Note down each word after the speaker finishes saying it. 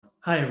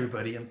Hi,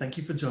 everybody, and thank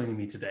you for joining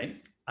me today.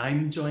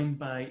 I'm joined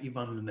by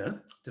Yvonne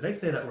Lena. Did I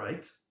say that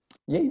right?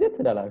 Yeah, you did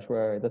say that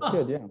actually. That's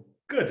good. Oh, Yeah.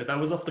 good. That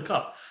was off the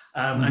cuff.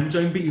 I'm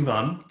joined by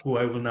Yvonne, who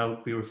I will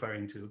now be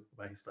referring to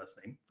by his first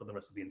name for the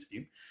rest of the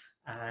interview.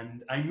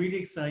 And I'm really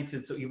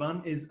excited. So,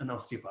 Yvonne is an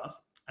osteopath,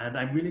 and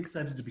I'm really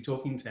excited to be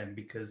talking to him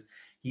because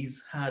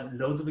he's had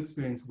loads of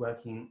experience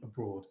working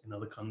abroad in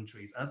other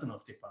countries as an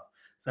osteopath.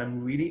 So,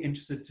 I'm really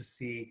interested to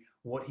see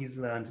what he's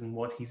learned and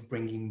what he's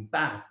bringing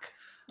back.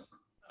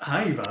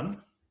 Hi, Yvonne.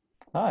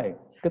 Hi,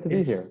 it's good to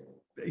be here.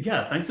 It's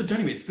yeah, thanks for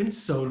joining me. It's been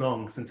so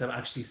long since I've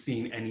actually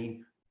seen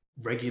any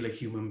regular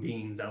human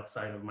beings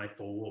outside of my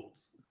four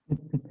walls.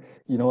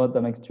 You know what?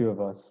 That makes two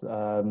of us.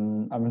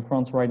 I'm in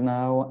France right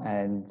now,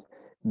 and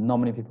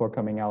not many people are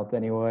coming out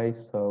anyway,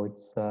 so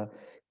it's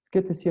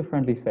good to see a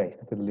friendly face,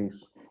 to the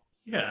least.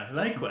 Yeah,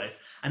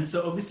 likewise. And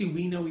so obviously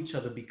we know each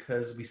other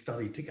because we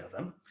studied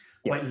together.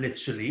 Quite Yes,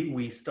 literally,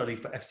 we studied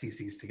for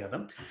FCCs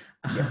together.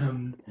 yes.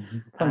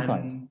 Fun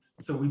times. And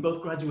so we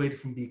both graduated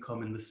from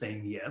BCom in the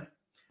same year.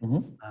 hmm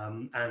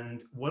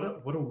And what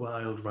a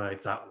wild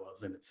ride that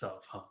was in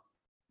itself, huh?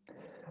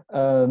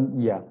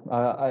 Yeah,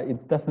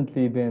 it's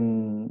definitely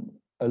been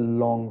a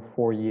long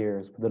 4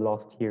 years, with the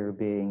last year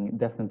being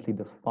definitely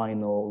the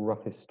final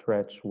roughest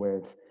stretch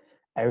with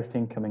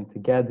everything coming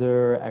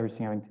together,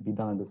 everything having to be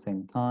done at the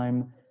same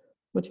time.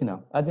 But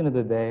at the end of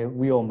the day,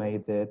 we all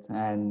made it,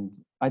 and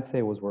I'd say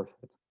it was worth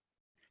it.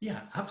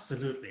 Yeah,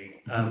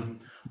 absolutely. Mhm.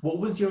 What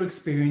was your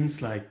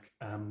experience like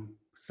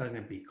studying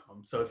at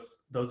BCom? So, if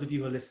those of you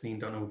who are listening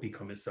don't know what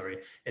BCom is, sorry,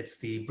 it's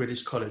the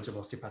British College of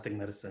Osteopathic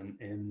Medicine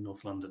in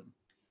North London.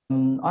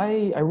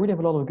 I really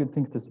have a lot of good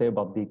things to say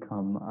about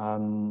BCom.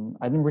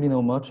 I didn't really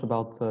know much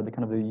about the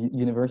kind of the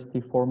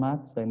university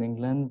format in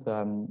England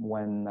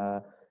when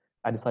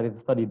I decided to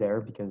study there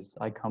because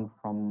I come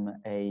from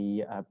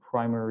a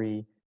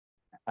primary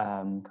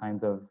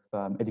kind of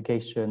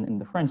education in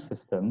the French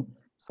system.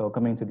 So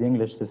coming to the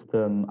English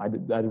system, I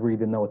really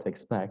didn't know what to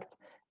expect.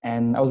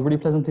 And I was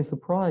really pleasantly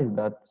surprised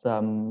that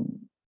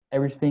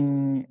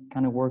everything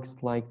kind of works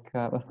like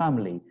a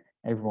family.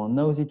 Everyone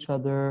knows each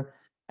other.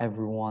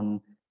 Everyone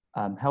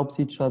helps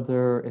each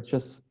other. It's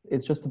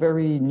just a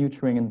very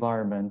nurturing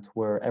environment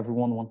where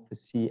everyone wants to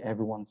see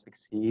everyone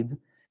succeed.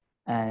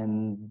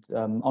 And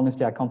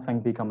honestly, I can't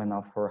thank Become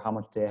enough for how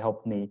much they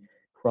helped me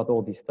throughout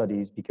all these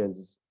studies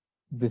because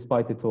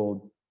despite it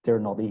all,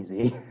 they're not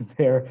easy.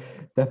 They're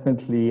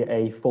definitely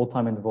a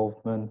full-time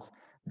involvement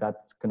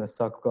that's going to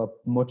suck up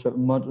much,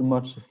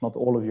 if not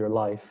all of your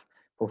life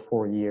for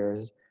 4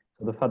 years.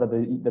 So the fact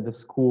that the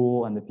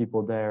school and the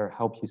people there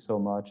help you so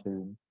much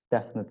is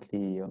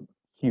definitely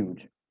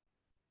huge.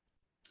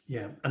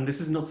 Yeah, and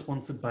this is not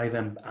sponsored by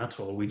them at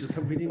all. We just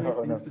have really nice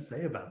No, things no, to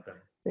say about them.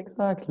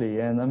 exactly.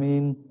 And I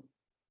mean,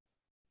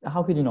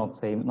 how could you not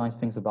say nice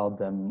things about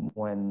them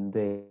when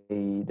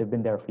they've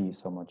been there for you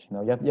so much?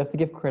 You have to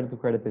give credit to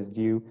credit is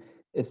due,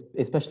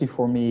 especially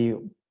for me.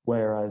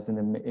 Whereas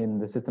in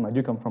the system I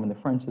do come from, in the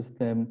French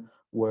system,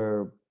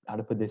 where how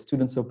to put this,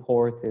 student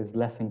support is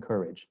less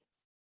encouraged,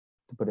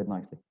 to put it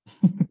nicely.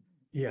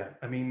 Yeah,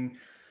 I mean,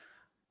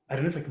 I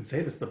don't know if I can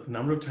say this, but the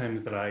number of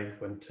times that I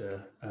went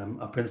to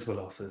our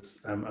principal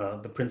office,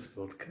 the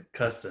principal,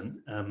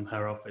 Kirsten,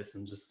 her office,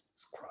 and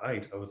just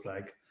cried. I was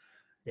like,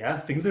 yeah,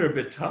 things are a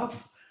bit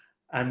tough.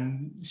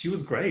 And she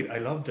was great. I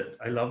loved it.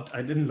 I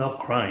didn't love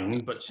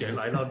crying, but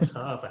I loved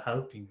her for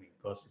helping me.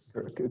 Gosh,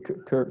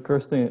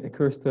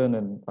 Kirsten,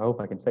 and I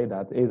hope I can say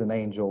that, is an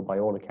angel by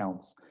all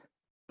accounts.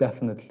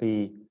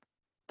 Definitely,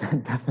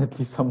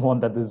 definitely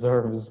someone that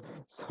deserves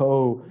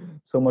so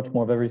much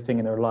more of everything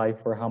in her life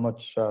for how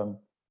much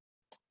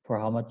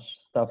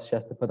stuff she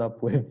has to put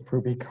up with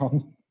through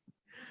Become.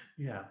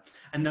 yeah.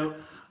 And now,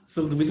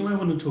 so the reason why I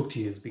want to talk to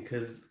you is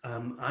because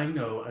I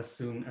know as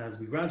soon as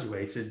we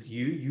graduated,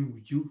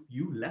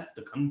 you left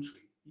the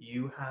country.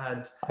 You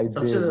had I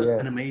such did, an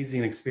yes.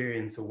 amazing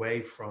experience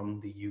away from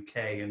the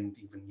UK and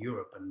even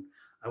Europe, and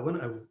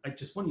I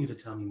just want you to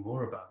tell me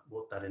more about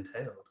what that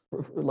entailed.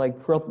 Like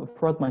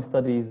throughout my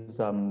studies,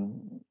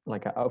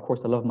 of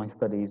course I love my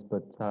studies,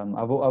 but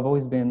I've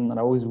always been and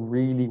I always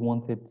really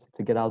wanted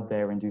to get out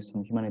there and do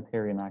some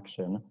humanitarian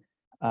action.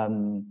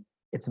 Um,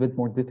 it's a bit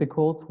more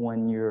difficult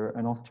when you're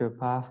an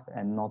osteopath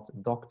and not a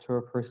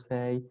doctor per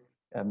se.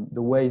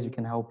 The ways you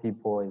can help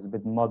people is a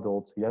bit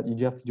muddled. So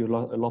you have to do a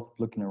lot of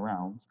looking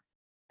around.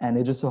 And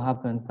it just so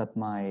happens that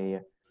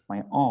my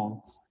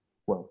aunt,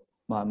 well,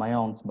 my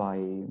aunt by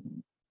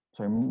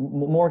sorry,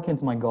 more akin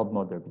to my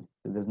godmother,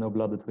 there's no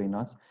blood between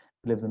us,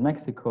 who lives in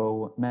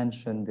Mexico,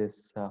 mentioned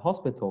this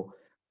hospital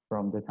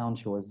from the town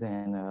she was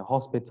in, a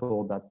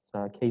hospital that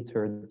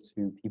catered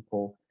to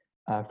people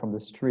from the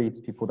streets,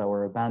 people that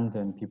were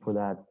abandoned, people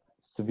that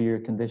severe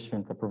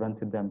conditions that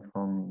prevented them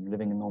from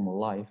living a normal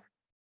life.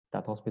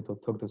 That hospital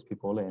took those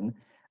people in,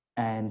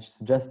 and she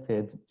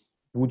suggested,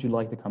 would you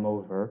like to come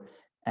over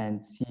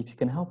and see if you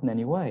can help in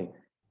any way?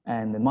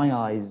 And in my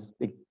eyes,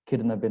 it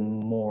couldn't have been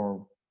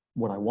more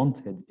what I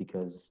wanted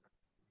because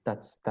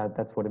that's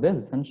what it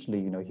is essentially.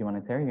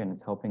 Humanitarian.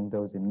 It's helping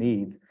those in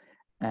need,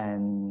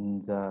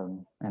 And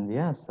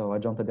yeah, so I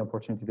jumped at the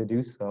opportunity to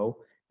do so,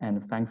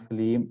 and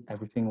thankfully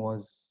everything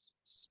was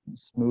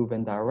smooth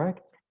and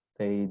direct.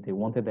 They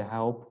wanted the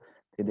help,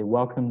 they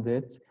welcomed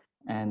it,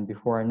 and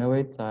before I know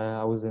it,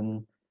 I was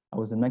in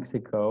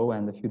Mexico,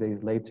 and a few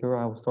days later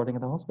I was starting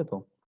at the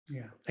hospital.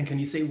 Yeah. And can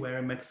you say where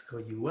in Mexico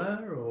you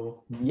were,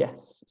 or?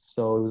 Yes,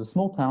 so it was a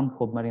small town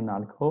called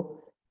Marinalco,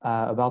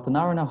 about an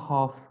hour and a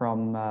half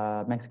from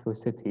Mexico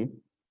City.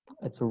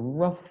 It's a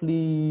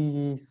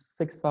roughly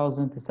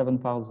 6,000 to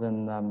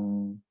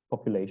 7,000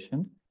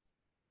 population,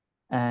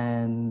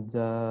 and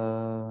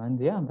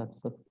yeah,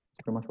 that's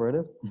pretty much where it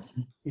is.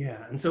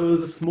 Yeah. And so it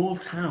was a small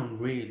town,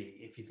 really,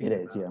 if you It think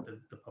is, about yeah.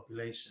 the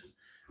population.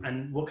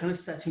 And what kind of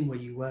setting were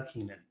you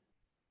working in?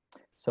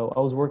 So I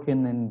was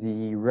working in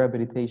the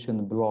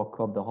rehabilitation block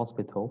of the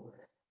hospital.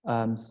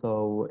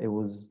 So it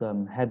was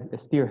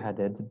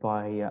spearheaded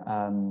by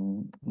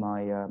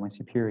my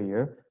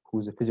superior,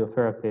 who's a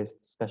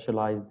physiotherapist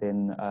specialized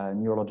in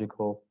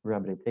neurological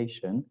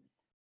rehabilitation.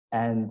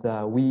 And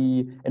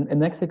in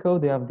Mexico,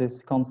 they have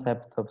this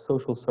concept of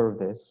social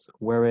service,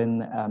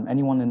 wherein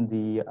anyone in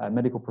the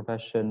medical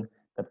profession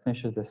that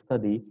finishes the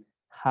study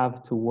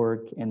have to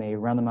work in a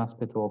random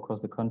hospital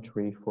across the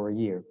country for a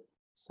year.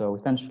 So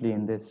essentially,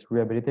 in this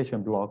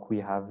rehabilitation block, we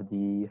have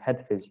the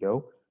head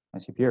physio, my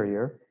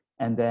superior,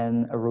 and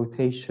then a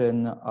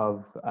rotation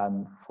of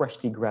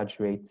freshly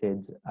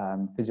graduated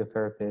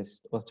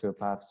physiotherapists,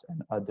 osteopaths,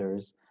 and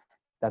others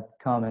that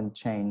come and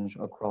change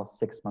across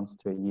 6 months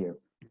to a year.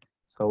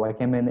 So I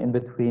came in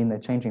between a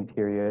changing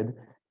period.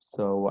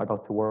 So I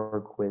got to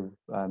work with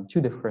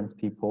two different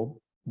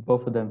people,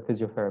 both of them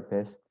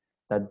physiotherapists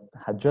that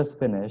had just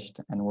finished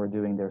and were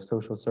doing their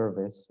social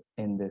service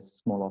in this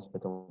small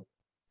hospital.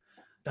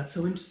 That's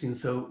so interesting.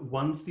 So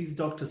once these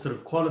doctors sort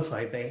of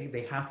qualify,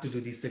 they have to do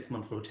these 6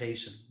 month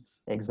rotations, is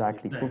what you're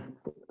Exactly, saying.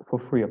 for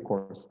free, of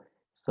course.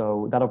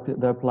 So that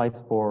applies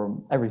for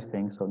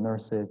everything. So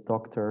nurses,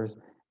 doctors,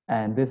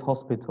 and this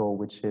hospital,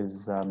 which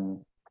was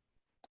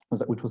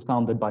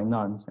founded by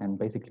nuns and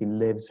basically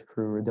lives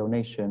through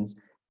donations,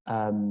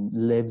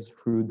 lives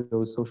through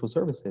those social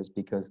services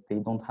because they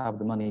don't have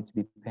the money to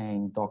be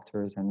paying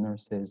doctors and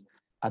nurses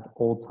at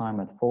all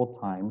time, at full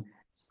time.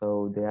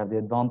 So they have the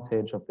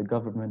advantage of the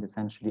government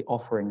essentially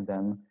offering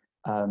them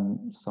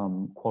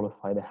some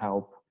qualified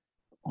help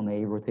on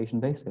a rotation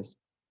basis.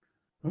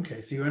 Okay,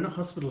 so you're in a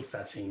hospital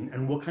setting,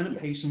 and what kind of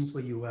Yes. patients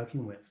were you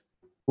working with?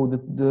 Well,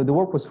 the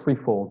work was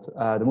threefold.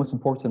 The most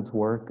important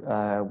work,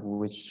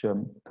 which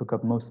took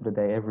up most of the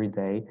day, every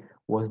day,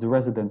 was the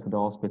residents of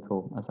the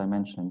hospital, as I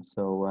mentioned.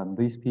 So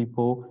these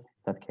people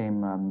that came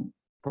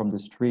from the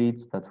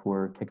streets, that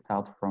were kicked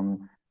out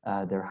from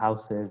their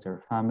houses,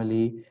 their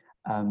family,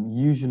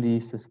 usually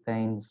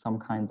sustained some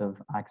kind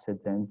of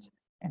accident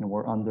and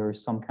were under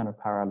some kind of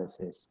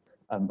paralysis.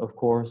 Of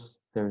course,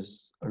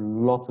 there's a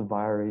lot of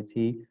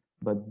variety,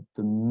 but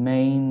the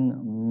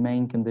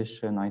main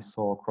condition I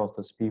saw across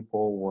those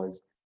people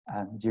was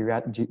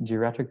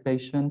geriatric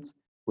patients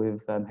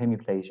with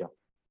hemiplegia.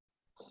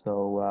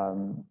 So,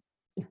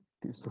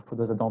 so for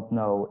those that don't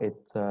know,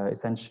 it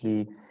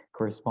essentially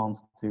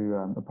corresponds to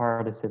a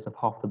paralysis of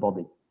half the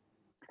body.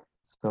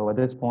 So at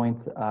this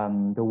point,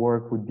 the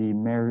work would be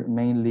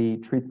mainly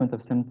treatment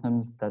of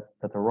symptoms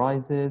that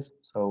arises.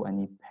 So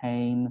any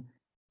pain,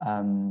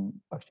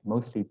 actually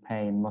mostly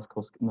pain,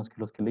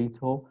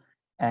 musculoskeletal,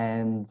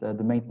 and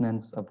the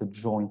maintenance of the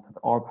joints that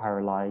are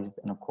paralyzed,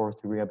 and of course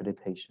the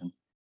rehabilitation.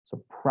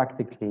 So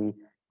practically,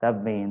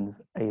 that means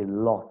a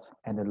lot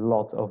and a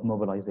lot of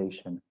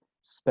mobilization,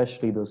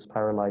 especially those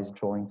paralyzed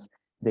joints.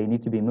 They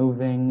need to be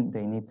moving.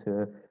 They need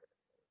to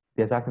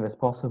be as active as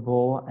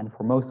possible. And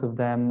for most of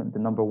them, the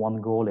number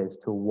one goal is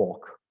to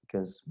walk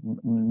because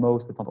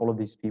most, if not all of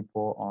these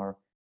people are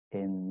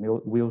in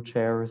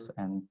wheelchairs,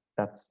 and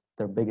that's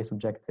their biggest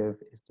objective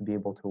is to be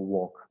able to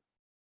walk.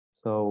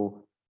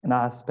 So in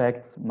that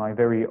aspect, my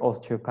very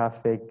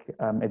osteopathic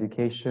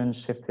education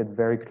shifted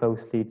very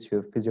closely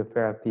to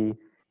physiotherapy,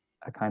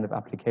 a kind of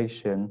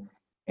application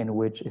in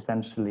which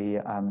essentially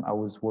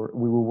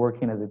we were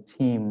working as a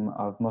team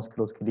of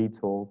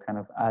musculoskeletal, kind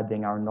of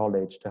adding our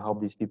knowledge to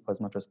help these people as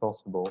much as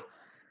possible.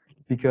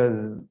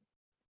 Because,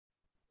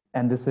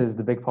 and this is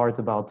the big part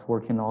about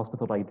working in a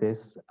hospital like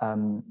this,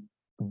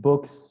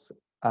 books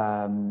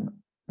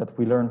that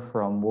we learn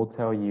from will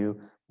tell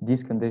you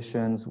these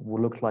conditions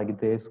will look like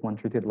this when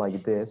treated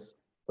like this.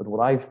 But what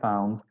I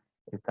found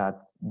is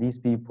that these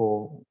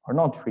people are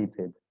not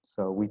treated.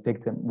 So we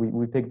picked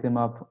them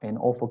up in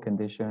awful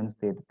conditions.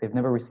 They've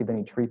never received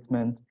any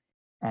treatment.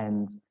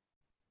 And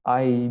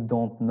I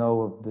don't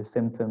know of the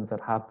symptoms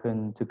that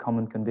happen to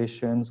common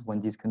conditions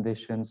when these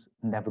conditions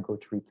never go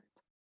treated.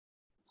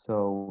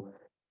 So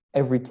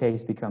every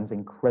case becomes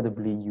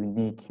incredibly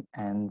unique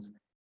and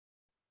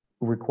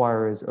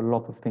requires a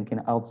lot of thinking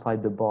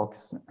outside the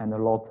box and a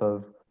lot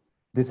of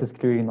this is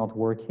clearly not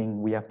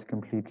working. We have to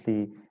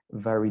completely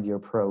vary the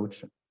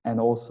approach. And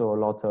also a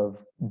lot of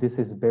this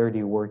is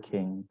barely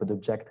working, but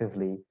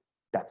objectively,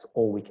 that's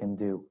all we can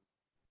do.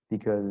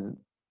 Because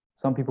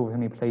Some people with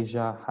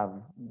hemiplasia have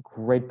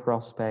great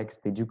prospects.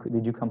 They do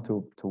come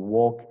to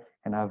walk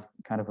and have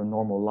kind of a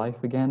normal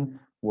life again,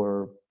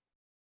 where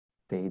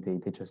they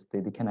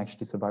can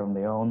actually survive on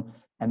their own.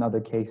 And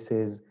other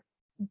cases,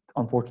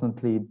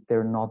 unfortunately,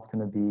 they're not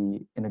going to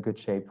be in a good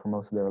shape for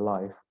most of their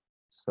life.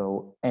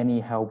 So any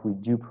help we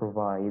do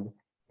provide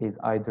is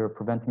either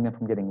preventing them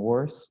from getting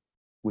worse,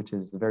 which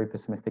is a very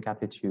pessimistic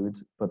attitude,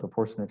 but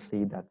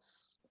unfortunately,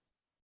 that's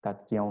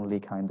the only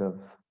kind of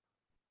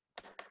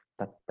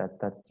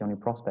that's the only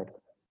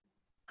prospect.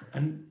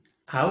 And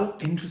how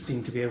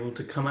interesting to be able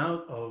to come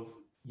out of,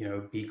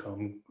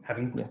 BCom,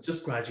 having Yes.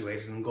 just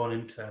graduated and gone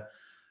into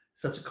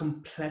such a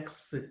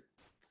complex,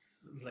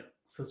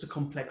 such a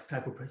complex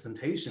type of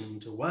presentation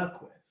to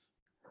work with.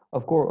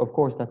 Of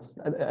course,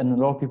 and a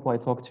lot of people I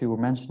talk to were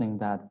mentioning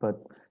that, but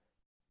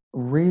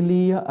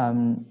really,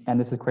 and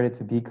this is credit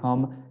to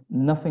BCom,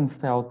 nothing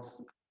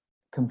felt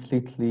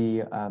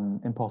completely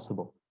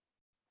impossible.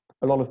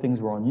 A lot of things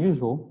were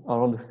unusual, a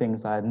lot of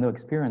things I had no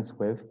experience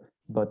with,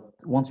 but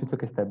once we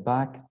took a step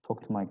back,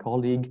 talked to my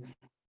colleague,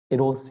 it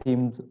all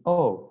seemed,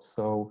 oh,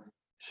 so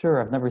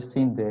sure, I've never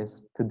seen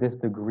this to this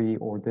degree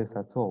or this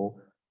at all,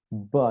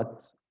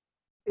 but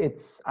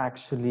it's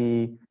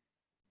actually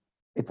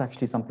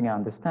something I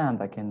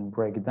understand. I can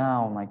break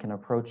down. I can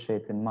approach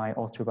it in my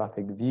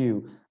osteopathic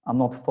view. I'm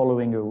not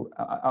following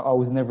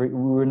we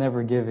were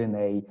never given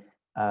a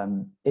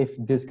if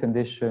this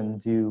condition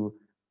do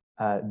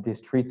this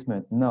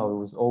treatment. No, it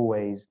was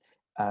always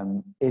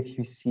if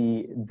you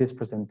see this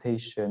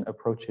presentation,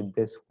 approach it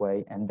this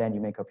way, and then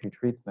you make up your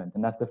treatment.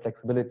 And that's the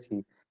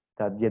flexibility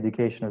that the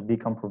education of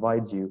BCom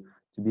provides you,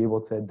 to be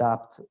able to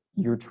adapt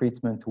your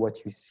treatment to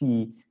what you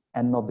see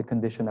and not the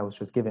condition that was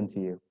just given to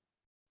you.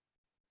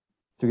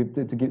 To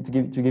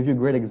give you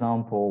a great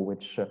example,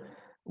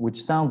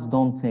 which sounds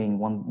daunting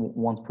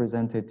once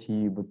presented to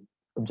you, but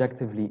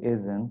objectively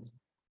isn't,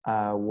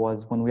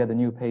 was when we had a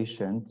new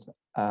patient.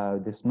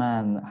 This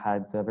man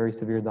had very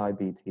severe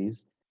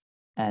diabetes,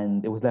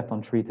 and it was left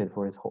untreated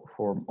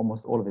for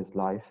almost all of his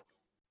life.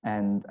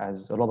 And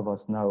as a lot of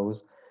us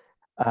knows,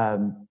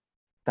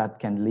 that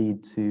can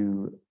lead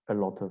to a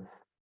lot of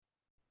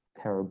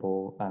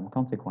terrible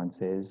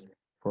consequences.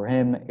 For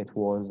him, it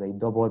was a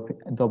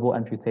double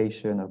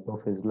amputation of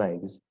both his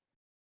legs,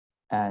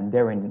 and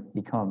therein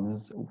he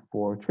comes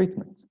for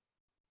treatment.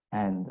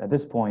 And at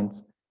this point,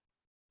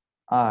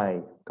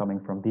 I, coming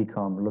from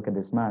BCom, look at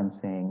this man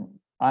saying,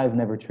 I've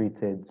never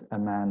treated a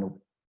man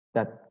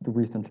that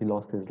recently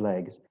lost his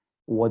legs.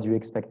 What do you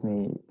expect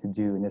me to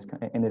do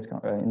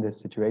in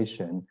this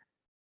situation?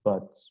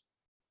 But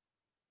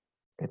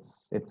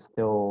it's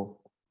still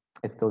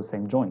the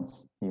same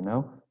joints, you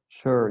know?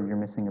 Sure, you're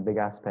missing a big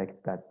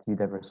aspect that you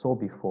never saw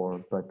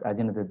before, but at the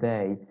end of the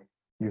day,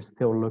 you're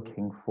still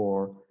looking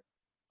for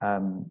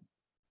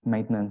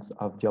maintenance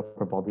of the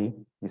upper body.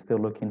 You're still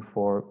looking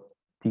for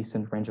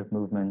decent range of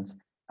movement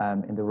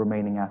in the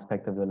remaining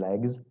aspect of the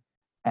legs,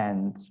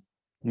 and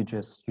you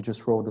just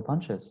roll the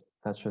punches.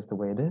 That's just the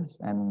way it is,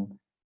 and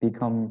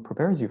BCom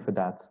prepares you for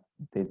that.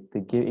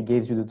 It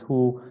gives you the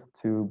tool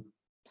to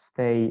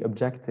stay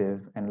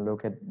objective and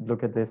look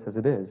at this as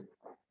it is.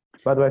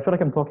 By the way, I feel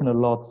like I'm talking a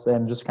lot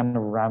and just kind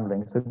of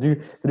rambling. So do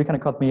kind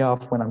of cut me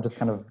off when I'm just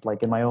kind of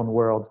like in my own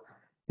world,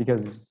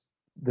 because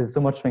there's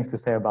so much things to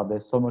say about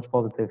this, so much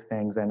positive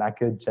things, and I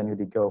could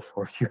genuinely go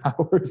for a few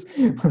hours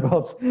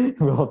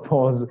without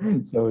pause.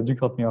 So do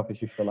cut me off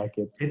if you feel like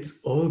it. It's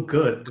all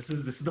good. This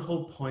is the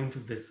whole point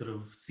of this sort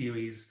of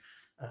series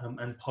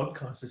and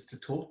podcast, is to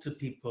talk to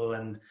people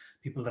and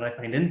people that I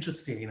find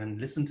interesting and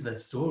listen to their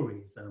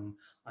stories.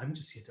 I'm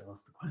just here to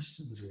ask the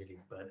questions,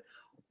 really. But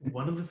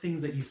one of the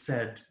things that you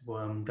said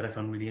that I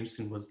found really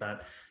interesting was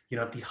that,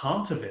 at the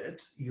heart of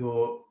it,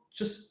 you're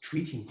just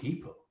treating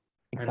people.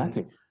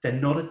 Exactly. And they're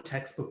not a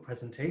textbook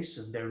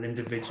presentation. They're an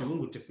individual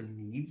with different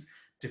needs,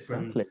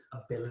 different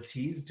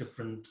abilities,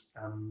 different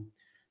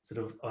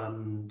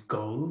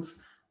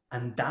goals.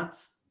 And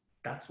that's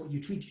what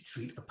you treat. You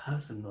treat a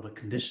person, not a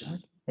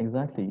condition.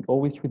 Exactly. You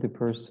always treat the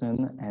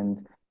person,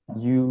 and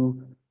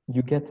you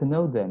get to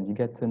know them. You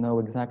get to know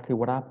exactly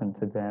what happened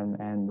to them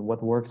and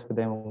what works for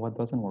them and what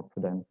doesn't work for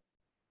them.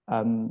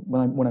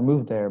 When I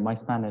moved there, my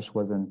Spanish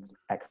wasn't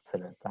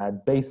excellent. I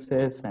had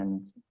basis,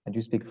 and I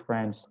do speak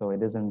French, so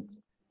it isn't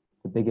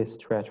the biggest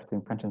stretch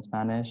between French and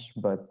Spanish.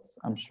 But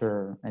I'm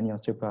sure any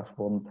osteopath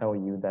will tell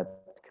you that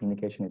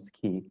communication is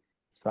key.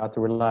 So I had to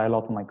rely a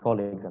lot on my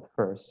colleagues at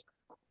first,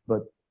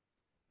 but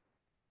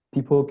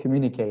people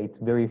communicate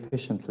very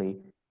efficiently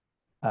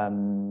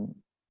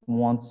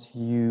once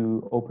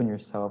you open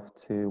yourself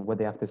to what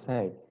they have to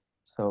say.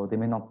 So they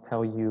may not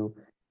tell you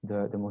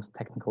the most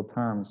technical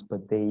terms,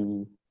 but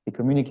they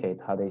communicate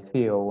how they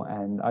feel.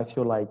 And I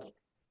feel like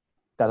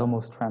that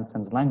almost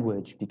transcends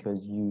language,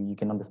 because you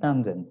can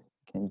understand them.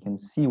 You can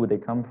see where they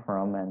come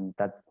from, and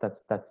that's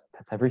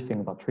everything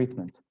about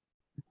treatment.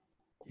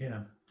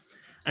 Yeah.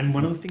 And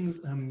one of the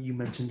things you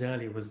mentioned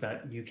earlier was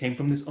that you came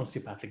from this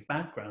osteopathic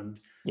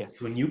background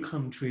to a new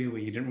country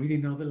where you didn't really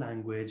know the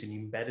language, and you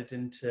embedded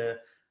into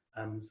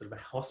sort of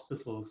a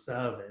hospital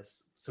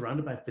service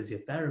surrounded by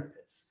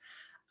physiotherapists.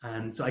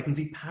 And so I can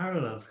see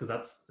parallels because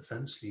that's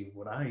essentially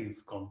what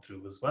I've gone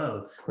through as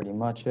well. Pretty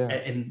much, yeah.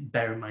 And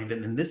bear in mind,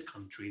 in this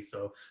country,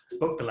 so I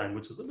spoke the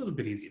language, was a little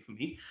bit easier for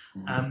me.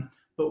 Mhm.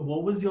 But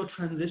what was your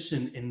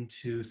transition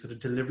into sort of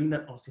delivering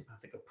that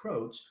osteopathic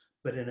approach,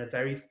 but in a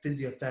very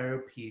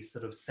physiotherapy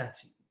sort of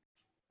setting?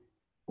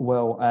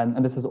 Well,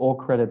 and this is all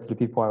credit to the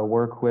people I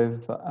work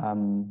with.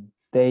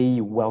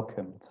 They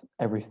welcomed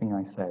everything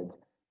I said.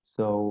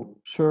 So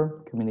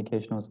sure,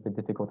 communication was a bit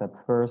difficult at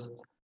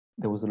first.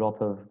 There was a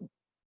lot of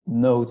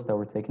notes that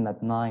were taken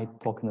at night,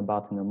 talking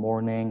about in the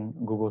morning,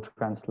 Google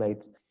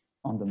Translate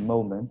on the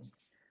moment.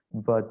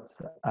 But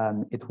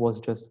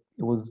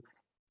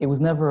it was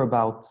never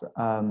about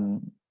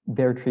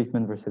their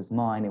treatment versus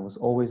mine. It was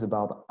always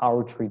about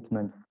our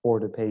treatment for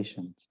the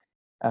patient.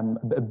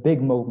 A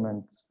big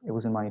moment, it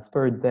was in my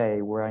third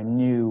day where I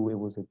knew it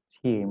was a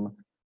team,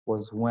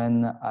 was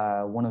when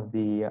one of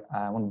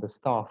the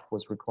staff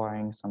was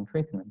requiring some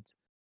treatment.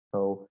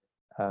 So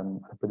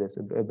I put this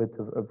a bit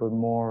of a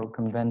more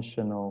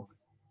conventional,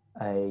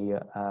 a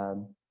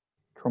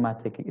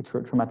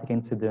traumatic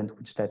incident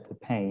which led to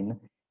pain.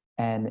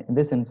 And in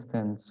this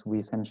instance, we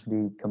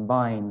essentially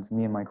combined,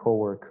 me and my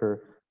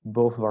coworker,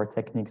 both of our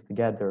techniques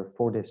together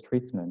for this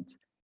treatment.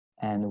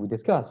 And we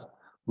discussed,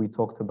 we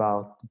talked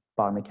about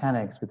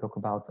biomechanics, we talked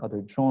about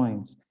other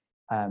joints.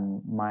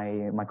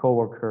 My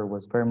coworker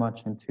was very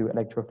much into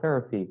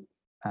electrotherapy.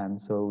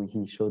 So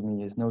he showed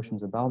me his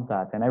notions about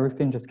that. And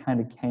everything just kind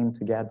of came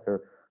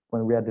together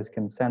when we had this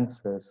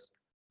consensus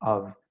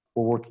of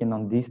we're working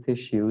on these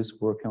tissues,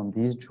 working on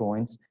these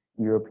joints,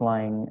 you're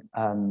applying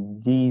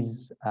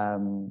these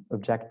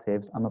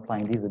objectives, I'm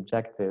applying these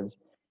objectives.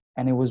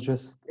 And it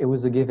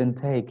was a give and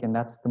take. And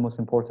that's the most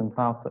important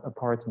part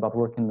about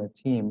working in a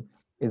team,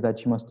 is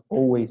that you must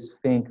always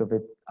think of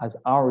it as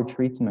our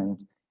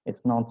treatment.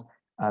 It's not,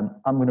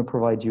 I'm going to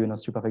provide you an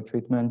osteopathic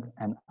treatment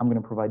and I'm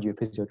going to provide you a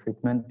physio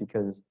treatment,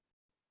 because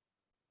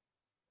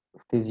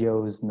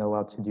physios know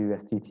how to do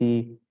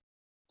STT,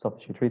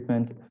 soft tissue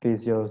treatment,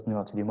 physios know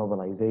how to do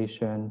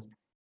mobilizations,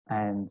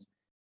 and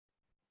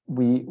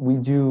we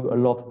do a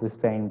lot of the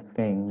same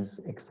things,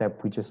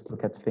 except we just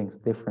look at things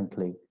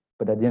differently.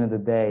 But at the end of the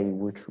day,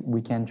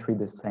 we can treat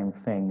the same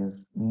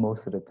things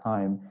most of the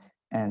time.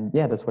 And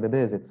yeah, that's what it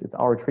is. It's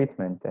our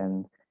treatment.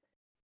 And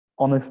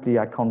honestly,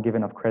 I can't give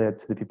enough credit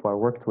to the people I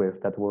worked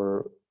with that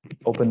were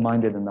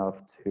open-minded enough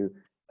to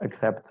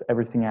accept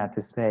everything I had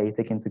to say,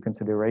 take into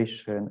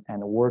consideration,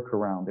 and work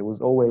around. It was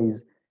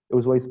always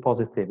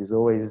positive. It's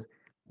always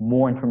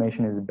more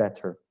information is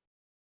better.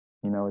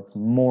 You know, it's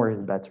more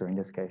is better in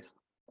this case.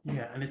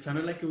 Yeah, and it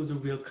sounded like it was a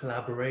real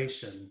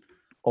collaboration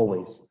of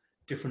Always.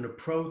 different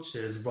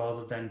approaches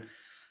rather than,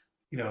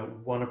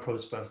 one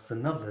approach versus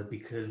another, Yeah.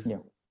 because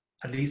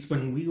at least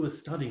when we were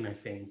studying, I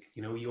think,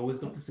 you always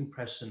got this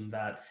impression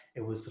that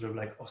it was sort of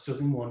like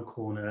osteos in one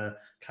corner,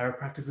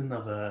 chiropractors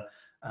another,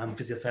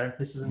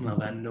 physiotherapists is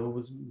another, and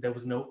there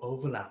was no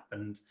overlap.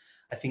 And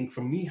I think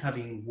for me,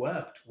 having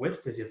worked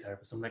with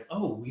physiotherapists, I'm like,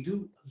 oh, we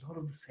do a lot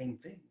of the same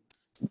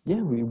things.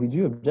 Yeah, we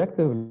do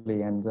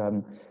objectively, and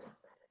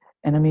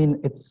I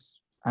mean,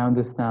 I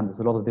understand there's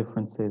a lot of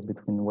differences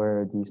between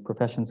where these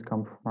professions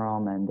come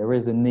from, and there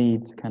is a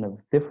need to kind of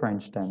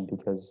differentiate them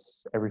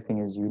because everything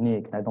is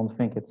unique. And I don't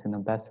think it's in the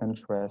best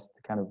interest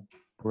to kind of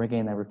bring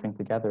in everything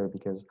together,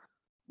 because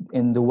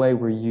in the way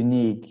we're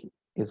unique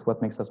is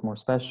what makes us more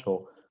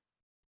special.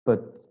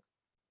 But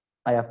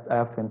I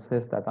have to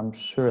insist that I'm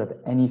sure that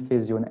any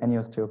physio and any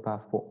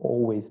osteopath will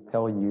always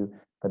tell you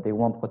that they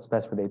want what's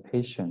best for their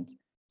patient.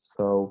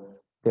 So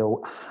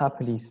they'll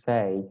happily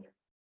say,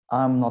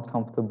 I'm not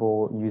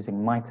comfortable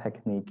using my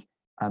technique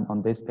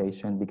on this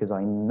patient because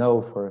I know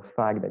for a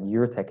fact that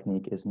your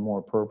technique is more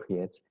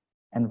appropriate,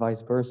 and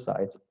vice versa.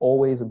 It's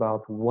always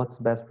about what's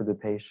best for the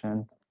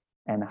patient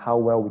and how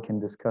well we can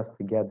discuss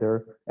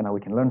together and how we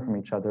can learn from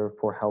each other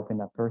for helping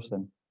that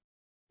person.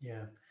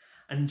 Yeah.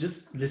 And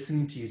just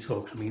listening to you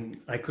talk, I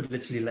mean, I could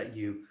literally let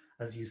you,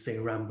 as you say,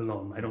 ramble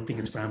on. I don't think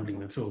it's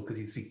rambling at all because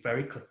you speak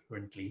very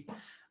coherently.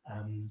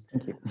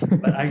 Thank you.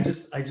 But I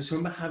just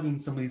remember having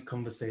some of these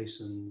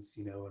conversations,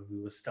 when we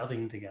were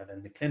studying together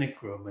in the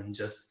clinic room,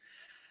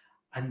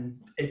 and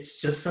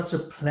it's just such a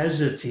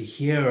pleasure to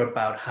hear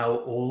about how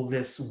all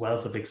this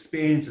wealth of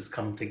experience has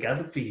come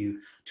together for you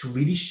to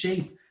really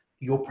shape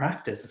your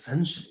practice,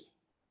 essentially.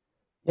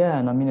 Yeah,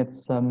 and I mean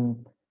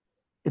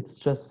it's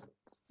just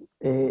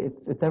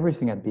it's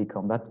everything at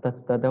BCom.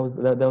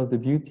 That was the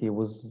beauty. It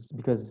was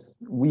because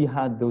we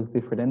had those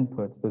different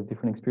inputs, those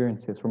different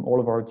experiences from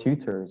all of our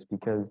tutors.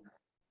 Because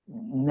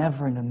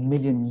never in a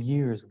million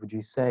years would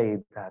you say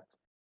that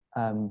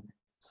um,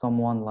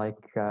 someone like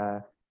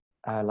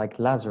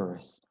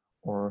Lazarus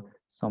or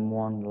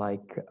someone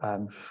like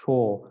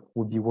Shaw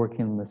would be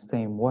working in the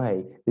same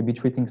way. They'd be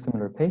treating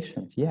similar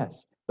patients,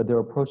 yes, but their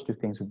approach to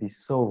things would be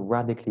so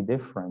radically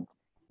different.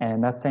 And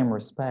in that same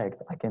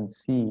respect, I can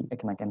say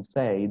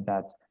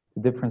that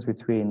the difference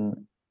between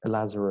a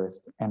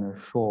Lazarus and a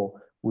Shaw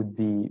would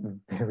be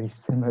very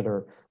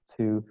similar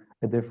to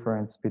a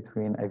difference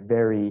between a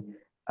very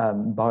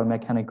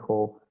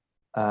biomechanical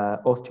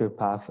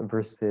osteopath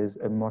versus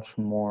a much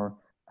more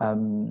how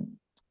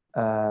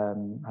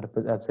to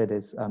put let's say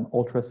this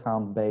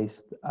ultrasound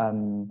based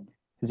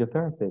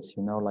physiotherapist.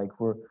 You know, like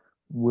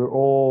we're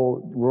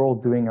all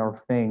doing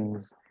our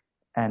things,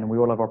 and we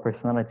all have our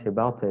personality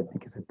about it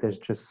because there's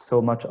just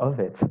so much of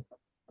it.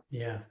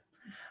 Yeah.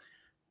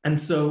 And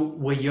so,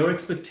 were your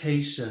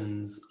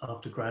expectations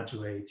after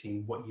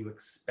graduating what you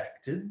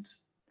expected?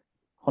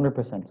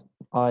 100%.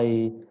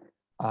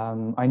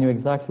 I knew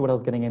exactly what I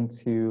was getting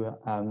into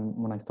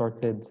when I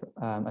started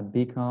at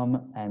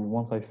BCom, and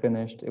once I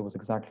finished, it was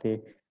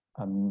exactly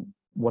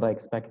what I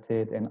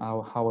expected and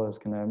how I was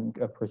going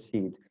to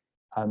proceed.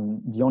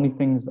 The only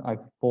things I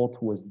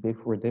thought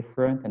were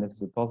different, and this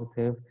is a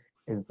positive,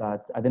 is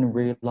that I didn't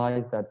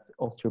realize that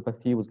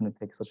osteopathy was going to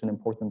take such an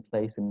important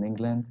place in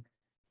England.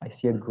 I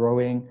see it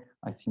growing.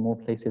 I see more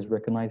places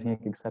recognizing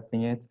it,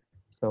 accepting it.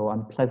 So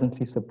I'm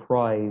pleasantly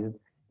surprised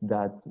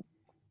that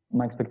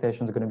my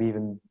expectations are going to be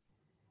even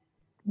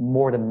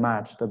more than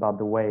matched about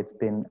the way it's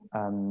been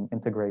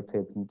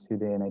integrated into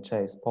the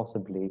NHS,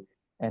 possibly,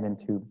 and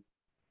into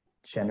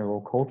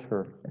general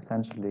culture,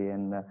 essentially,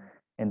 in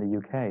the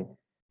UK.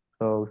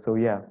 So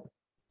yeah,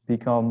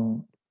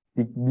 become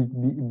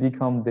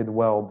become did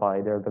well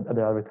by their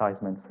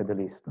advertisements, at the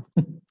least.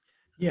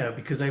 Yeah,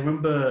 because I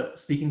remember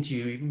speaking to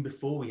you even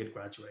before we had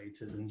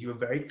graduated, and you were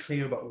very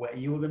clear about where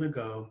you were going to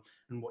go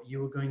and what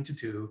you were going to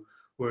do.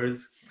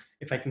 Whereas,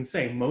 if I can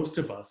say, most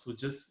of us were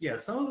just, yeah,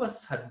 some of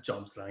us had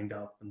jobs lined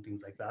up and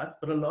things like that,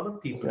 but a lot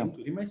of people, Yeah.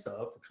 including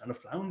myself, were kind of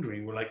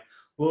floundering. We're like,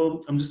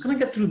 well, I'm just going to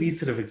get through these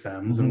set of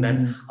exams and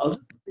then Mhm. I'll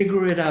just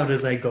figure it out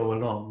as I go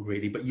along,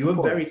 really. But you Of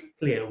were course. very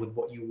clear with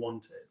what you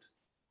wanted.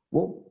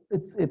 Well,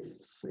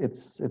 it's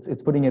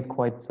putting it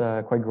quite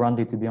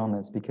grandly, to be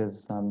honest,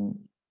 because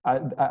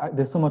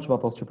there's so much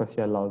about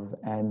osteopathy I love,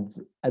 and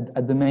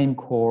at the main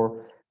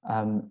core,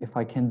 if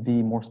I can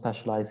be more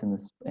specialized in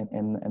this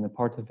in a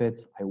part of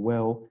it, I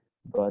will.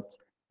 But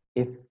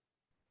if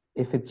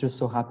if it just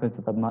so happens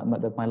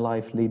that my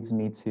life leads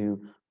me to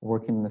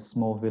working in a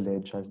small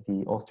village as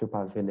the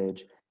osteopath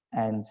village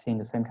and seeing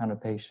the same kind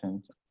of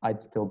patients,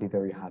 I'd still be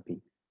very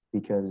happy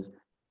because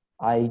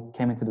I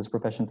came into this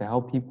profession to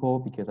help people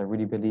because I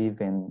really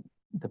believe in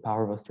the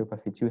power of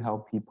osteopathy to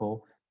help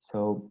people.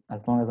 So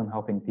as long as I'm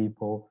helping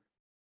people,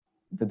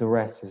 the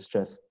rest is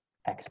just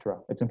extra.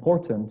 It's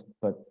important,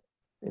 but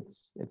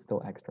it's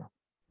still extra.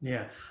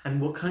 Yeah.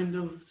 And what kind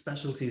of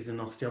specialties in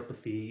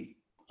osteopathy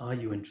are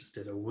you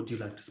interested or would you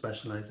like to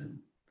specialize in?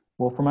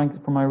 Well,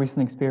 from my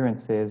recent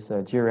experiences,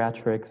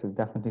 geriatrics is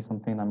definitely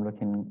something I'm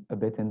looking a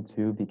bit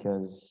into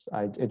because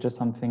it's just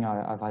something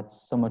I've had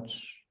so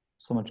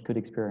much good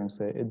experience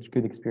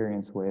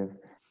with.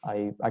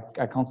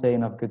 I can't say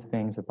enough good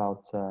things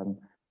about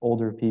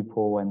older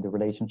people and the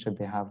relationship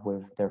they have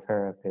with their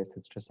therapist.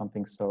 It's just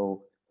something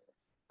so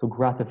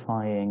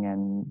gratifying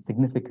and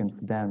significant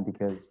for them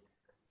because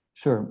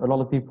sure, a lot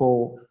of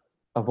people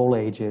of all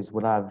ages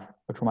will have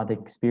a traumatic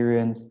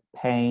experience,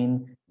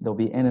 pain, they'll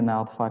be in and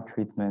out, 5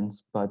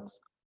 treatments, but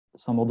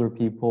some older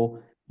people,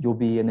 you'll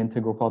be an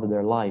integral part of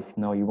their life.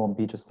 You know, you won't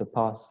be just a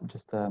pass,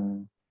 just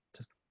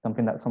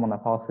something that someone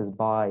that passes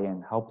by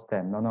and helps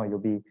them. No, you'll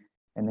be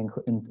an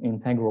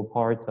integral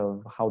part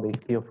of how they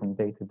feel from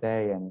day to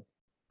day and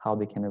how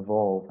they can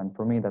evolve. And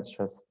for me, that's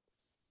just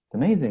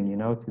amazing, you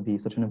know, to be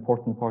such an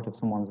important part of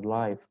someone's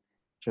life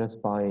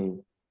just by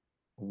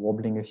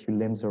wobbling a few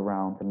limbs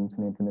around and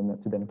listening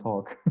to them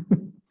talk.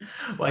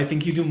 Well, I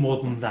think you do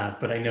more than that,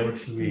 but I know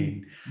what you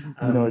mean.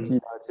 You know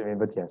what I mean,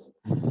 but yes.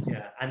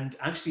 Yeah, and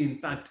actually, in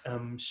fact,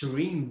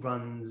 Shireen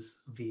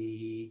runs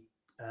the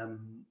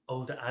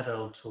older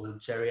adult or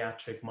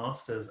geriatric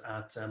masters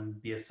at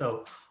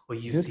BSO or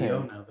Do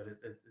UCO they? now that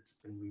it's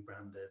been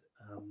rebranded.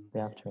 They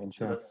have changed,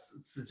 So yeah.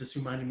 it's just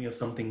reminded me of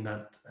something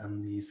that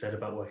you said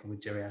about working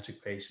with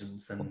geriatric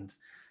patients, and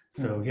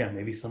Yeah, so yeah,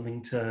 maybe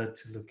something to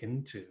look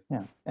into.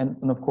 yeah.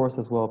 And of course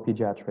as well,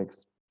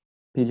 pediatrics.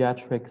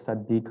 Pediatrics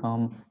at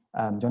BCom.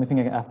 The only thing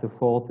I have to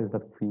fault is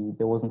that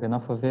there wasn't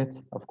enough of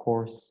it. Of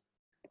course,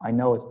 I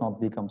know it's not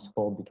BCom's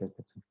fault because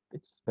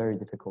it's very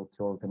difficult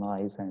to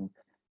organize and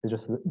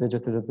there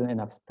just isn't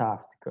enough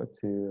staff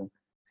to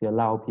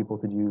allow people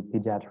to do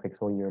pediatrics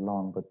all year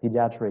long. But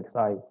pediatrics,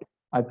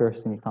 I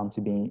personally found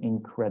to be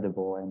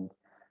incredible,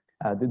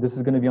 and this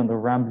is going to be on the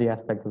rambly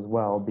aspect as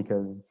well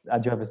because I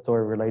do have a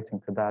story relating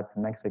to that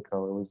in Mexico.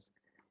 It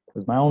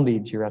was my only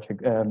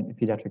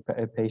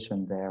pediatric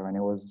patient there, and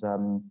it was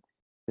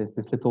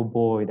this little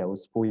boy that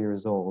was 4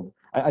 years old.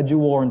 I do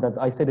warn that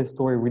I say this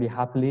story really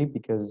happily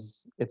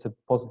because it's a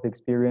positive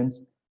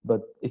experience.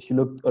 But if you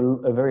look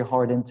very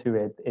hard into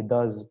it, it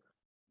does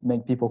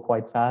make people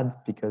quite sad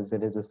because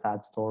it is a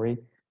sad story.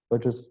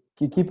 But just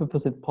keep a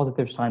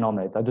positive shine on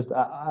it.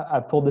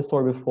 I've told this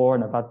story before,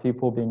 and I've had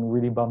people being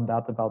really bummed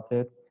out about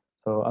it.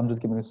 So I'm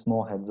just giving a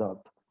small heads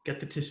up, Get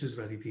the tissues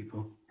ready,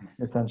 people.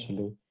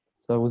 essentially.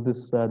 So it was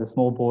this the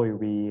small boy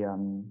we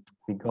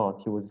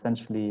got. He was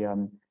essentially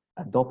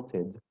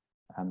adopted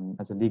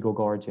as a legal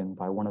guardian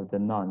by one of the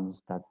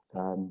nuns that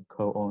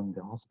co-owned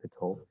the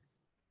hospital,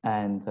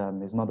 and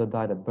his mother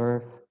died at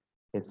birth.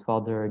 His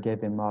father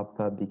gave him up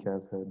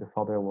because the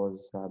father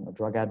was a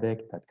drug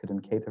addict that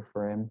couldn't cater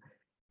for him.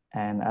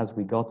 And as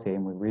we got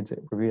him, we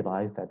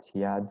realized that he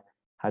had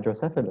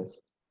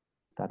hydrocephalus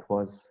that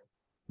was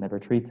never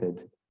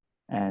treated.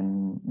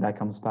 And that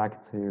comes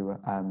back to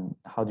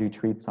how do you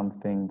treat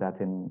something that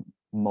in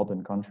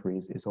modern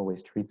countries is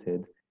always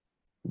treated?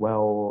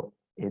 Well,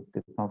 it's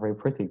not very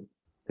pretty.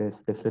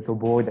 This little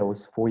boy that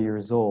was 4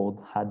 years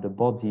old had the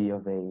body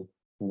of a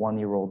 1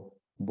 year old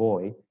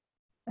boy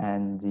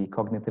and the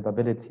cognitive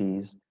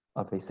abilities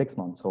of a 6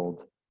 months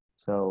old.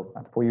 So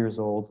at 4 years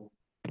old,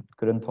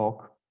 couldn't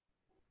talk,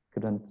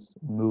 couldn't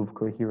move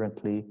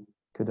coherently,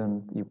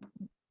 couldn't,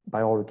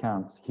 by all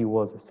accounts, he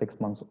was a 6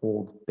 months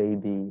old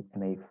baby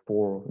in a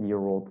 4 year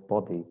old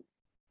body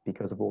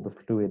because of all the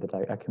fluid that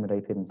I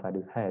accumulated inside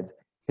his head.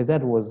 His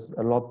head was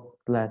a lot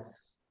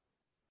less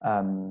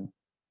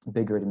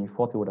bigger than you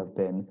thought it would have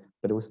been,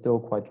 but it was still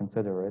quite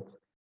considerate.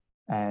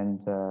 And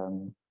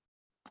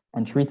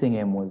treating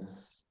him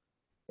was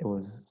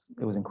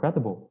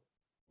incredible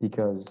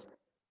because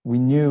we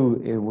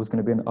knew it was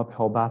going to be an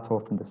uphill battle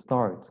from the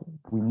start.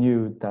 We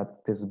knew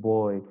that this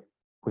boy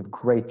with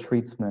great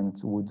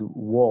treatment would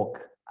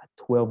walk at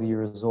 12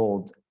 years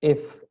old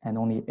if and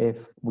only if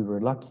we were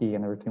lucky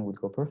and everything would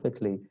go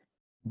perfectly.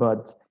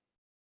 But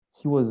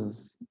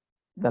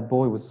that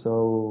boy was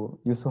so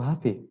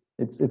happy.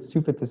 It's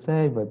stupid to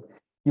say, but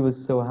he was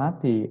so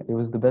happy. It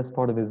was the best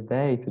part of his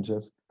day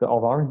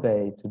of our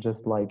day to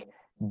just like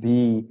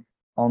be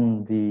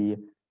on the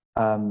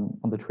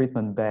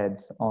treatment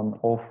beds on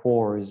all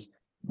fours,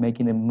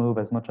 making him move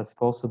as much as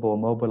possible,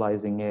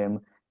 mobilizing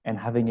him and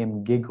having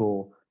him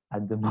giggle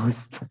at the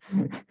most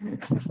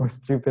the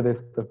most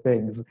stupidest of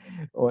things.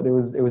 Or it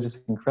was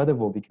just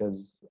incredible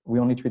because we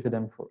only treated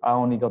him I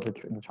only got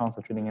the chance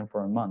of treating him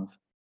for a month.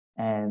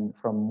 And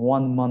from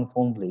 1 month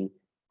only,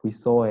 we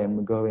saw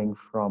him going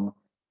from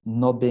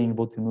not being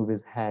able to move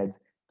his head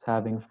to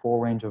having full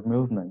range of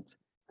movement.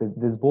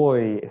 This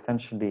boy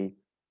essentially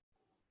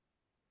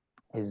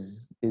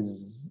is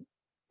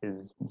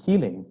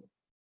healing,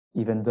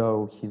 even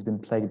though he's been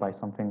plagued by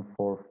something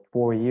for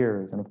 4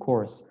 years. And of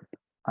course,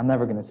 I'm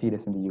never going to see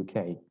this in the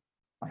UK.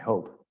 I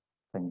hope,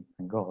 thank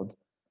God.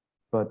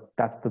 But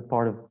that's the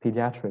part of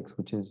pediatrics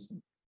which is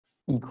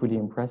equally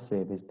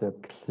impressive, is the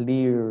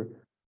clear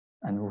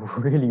and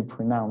really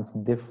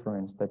pronounced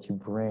difference that you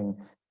bring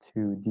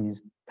to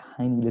these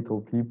tiny little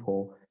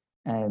people.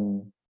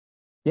 And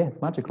yeah,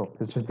 it's magical.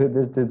 It's just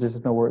there's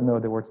just no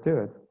other words to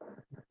it.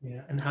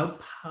 Yeah, and how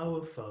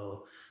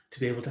powerful to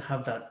be able to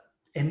have that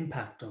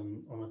impact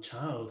on a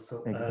child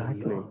so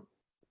early on.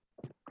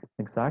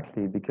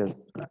 Exactly,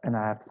 because, and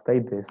I have to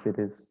state this, it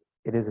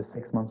is a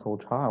 6 months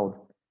old child.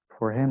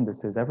 For him,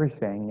 this is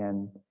everything.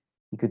 And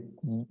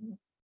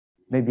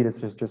maybe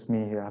this is just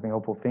me having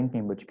hopeful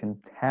thinking, but you can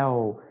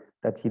tell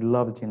that he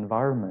loves the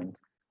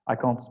environment. I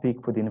can't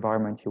speak for the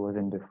environment he was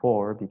in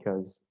before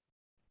because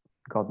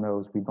God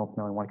knows we don't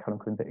know in what kind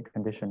of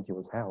conditions he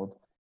was held.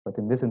 But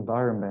in this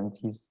environment,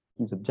 he's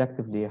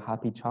objectively a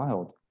happy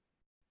child.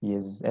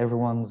 He's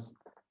everyone's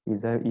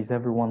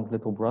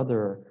little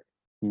brother.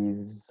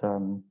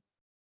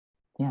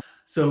 Yeah.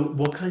 So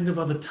what kind of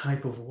other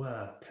type of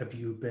work have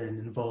you been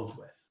involved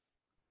with?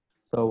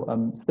 So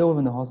still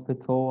within the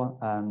hospital,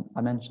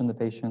 I mentioned the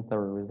patients that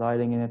were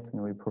residing in it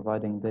and we were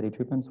providing daily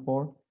treatments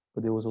for,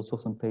 but there was also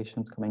some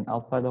patients coming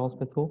outside the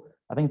hospital.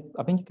 I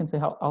think you can say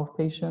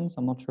outpatients.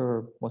 I'm not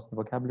sure what's the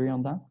vocabulary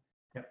on that.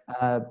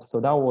 Yep. So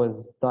that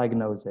was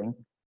diagnosing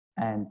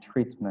and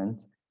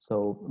treatment.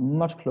 So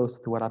much closer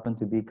to what happened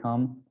to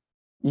BCom,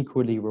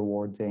 equally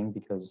rewarding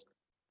because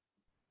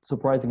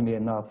surprisingly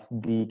enough,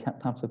 the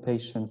types of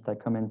patients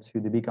that come into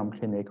the BCom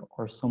clinic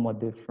are somewhat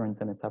different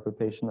than the type of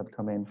patient that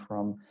come in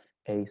from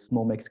a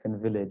small Mexican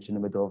village in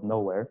the middle of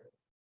nowhere.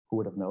 Who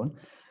would have known?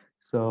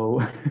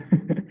 So,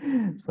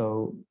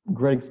 so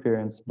great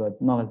experience,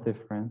 but not as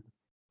different.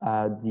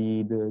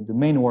 The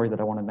main word that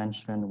I want to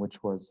mention,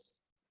 which was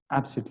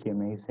absolutely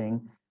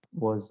amazing,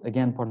 was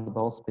again part of the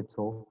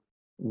hospital,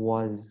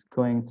 was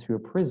going to a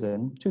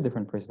prison, 2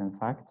 different prisons in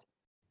fact,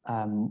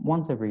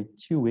 once every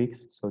 2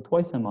 weeks, so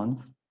twice a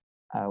month,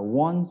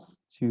 once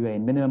to a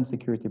minimum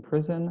security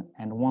prison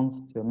and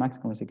once to a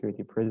maximum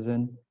security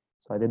prison.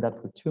 So I did that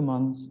for 2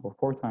 months or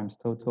 4 times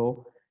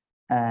total.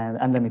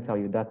 And let me tell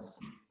you, that's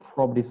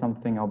probably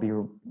something I'll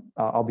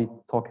be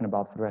talking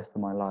about for the rest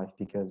of my life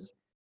because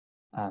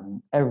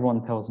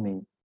everyone tells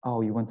me,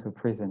 "Oh, you went to a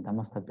prison. That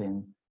must have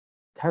been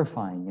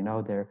terrifying. You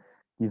know,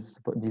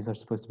 these are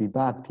supposed to be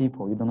bad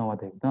people. You don't know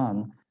what they've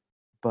done."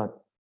 But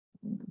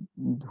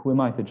who am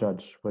I to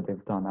judge what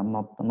they've done? I'm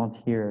not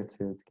here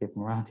to give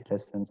morality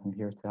lessons. I'm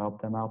here to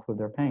help them out with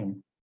their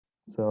pain.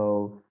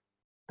 So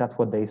that's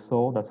what they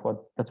saw. That's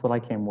what I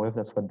came with.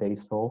 That's what they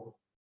saw.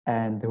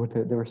 And they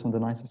were some of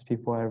the nicest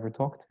people I ever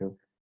talked to.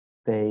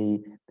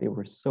 They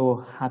were so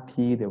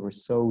happy. They were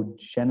so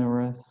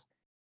generous.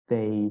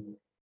 They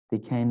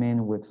came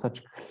in with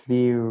such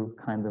clear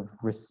kind of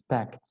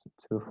respect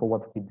for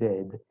what we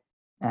did,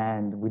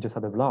 and we just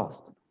had a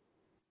blast.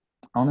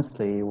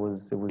 Honestly, it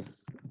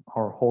was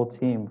our whole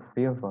team,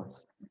 3 of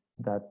us,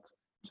 that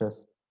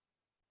just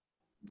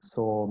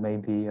saw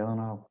maybe, I don't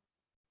know,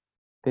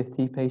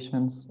 50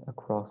 patients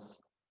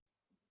across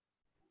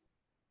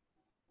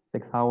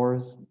 6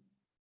 hours.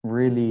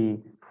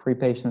 Really, 3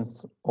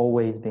 patients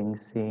always being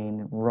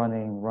seen,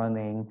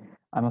 running.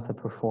 I must have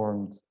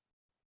performed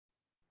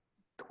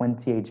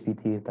 20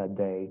 HPTs that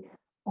day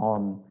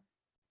on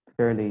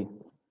fairly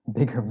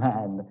bigger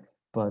man,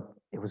 but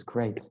it was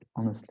great,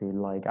 honestly.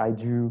 Like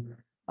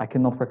I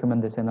cannot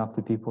recommend this enough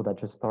to people that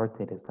just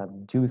started, is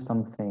that do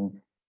something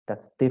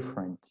that's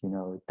different,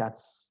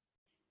 that's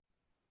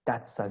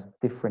as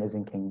different as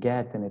it can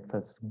get, and it's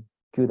as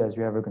good as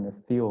you're ever going to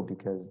feel,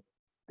 because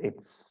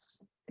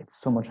it's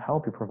so much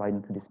help you're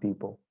providing to these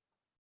people.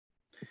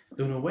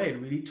 So in a way, it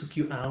really took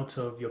you out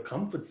of your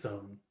comfort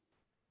zone.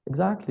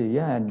 Exactly,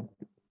 yeah, and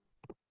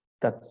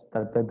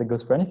that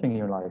goes for anything in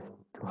your life.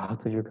 Go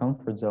out of your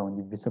comfort zone.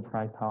 You'd be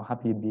surprised how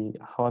happy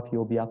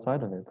you'll be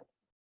outside of it.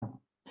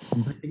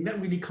 I think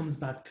that really comes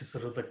back to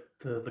sort of like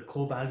the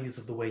core values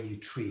of the way you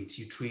treat.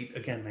 You treat,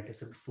 again, like I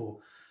said before,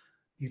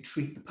 you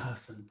treat the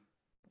person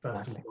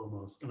first and Exactly.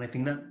 foremost. And I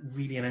think that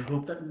really, and I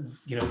hope that,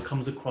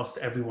 comes across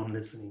to everyone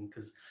listening,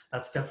 because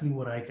that's definitely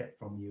what I get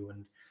from you.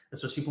 And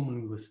especially from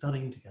when we were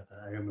studying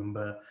together, I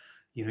remember,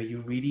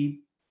 you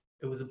really,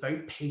 it was a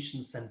very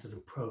patient-centered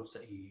approach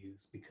that you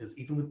used, because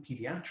even with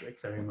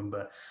pediatrics, I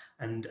remember,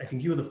 and I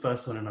think you were the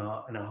first one in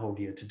our whole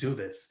year to do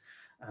this.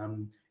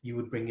 You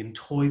would bring in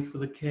toys for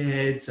the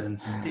kids and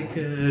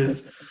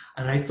stickers.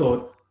 And I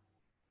thought,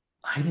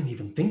 I didn't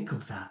even think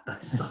of that.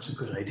 That's such a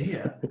good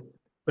idea.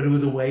 But it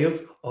was a way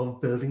of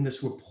building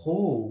this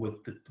rapport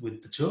with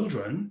the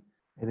children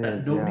It that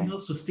is, nobody yeah.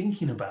 else was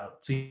thinking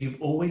about. So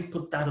you've always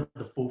put that at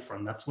the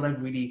forefront. That's what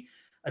I've really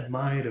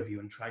admired of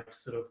you, and tried to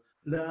sort of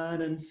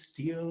learn and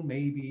steal,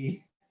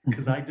 maybe,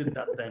 because I did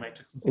that then. I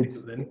took some it's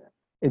stickers in.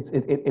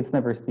 it's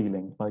never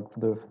stealing. Like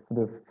for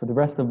the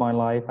rest of my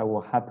life, I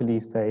will happily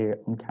stay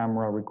on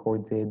camera,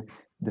 recorded,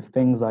 the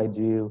things I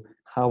do,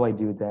 how I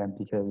do them,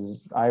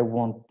 because I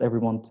want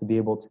everyone to be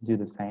able to do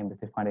the same if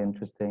they find it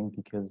interesting,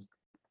 because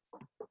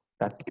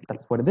that's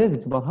what it is.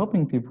 It's about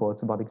helping people.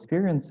 It's about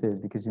experiences,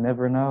 because you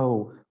never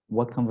know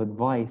what kind of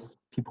advice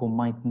people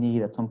might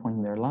need at some point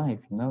in their life.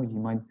 You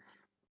might.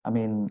 I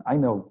mean, I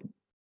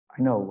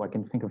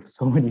can think of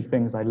so many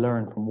things I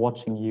learned from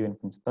watching you and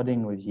from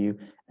studying with you,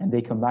 and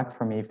they come back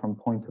from me from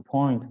point to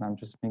point, and I'm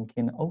just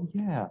thinking, oh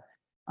yeah,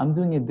 I'm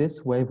doing it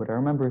this way, but I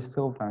remember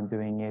Sylvain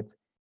doing it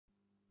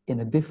in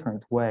a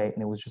different way,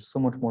 and it was just so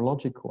much more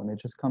logical, and it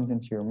just comes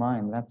into your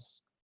mind.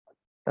 That's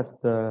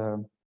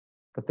the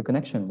that's the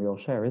connection we all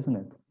share, isn't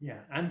it? Yeah,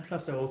 and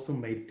plus I also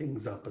made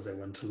things up as I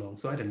went along,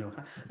 so I didn't know.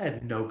 I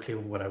had no clue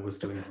of what I was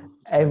doing half the time.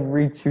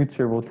 Every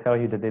tutor will tell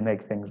you that they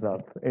make things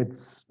up.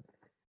 It's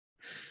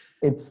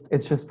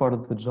just part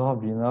of the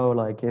job,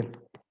 like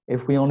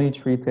if we only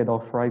treated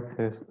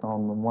arthritis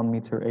on 1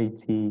 meter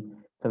 80,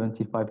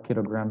 75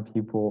 kilogram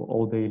people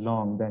all day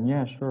long, then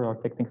yeah, sure, our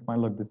techniques might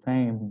look the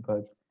same, but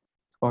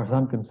as far as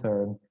I'm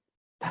concerned,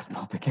 that's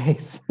not the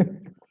case.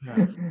 Yeah,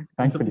 and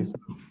Thankfully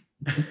something,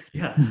 so.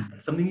 yeah,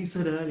 something you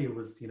said earlier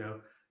was,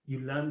 you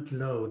learned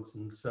loads,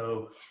 and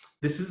so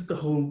this is the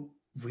whole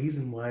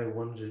reason why I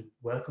wanted to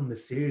work on the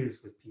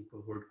series with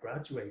people who had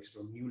graduated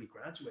or newly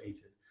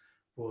graduated,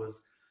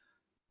 was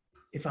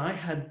if I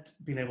had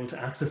been able to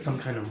access some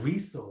kind of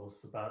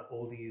resource about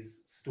all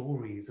these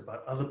stories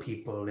about other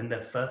people in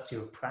their first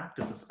year of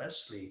practice,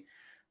 especially,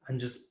 and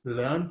just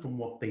learn from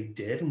what they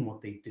did and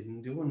what they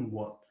didn't do and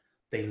what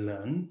they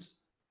learned,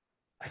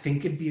 I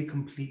think it'd be a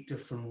complete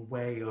different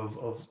way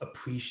of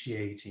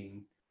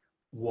appreciating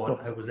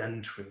what I was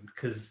entering,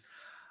 because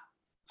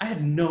I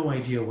had no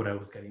idea what I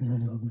was getting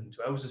myself into.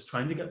 I was just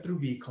trying to get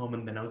through BCom,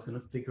 and then I was going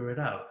to figure it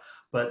out.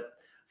 But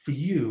for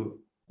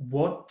you,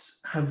 what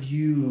have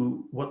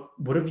you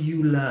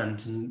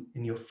learned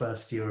in your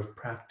first year of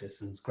practice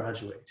since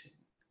graduating?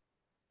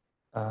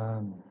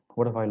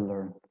 What have I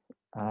learned?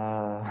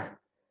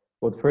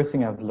 Well, the first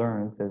thing I've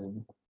learned is,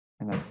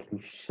 and as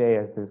cliche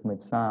as this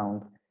might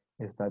sound,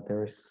 is that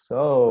there is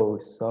so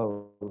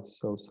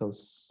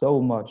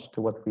much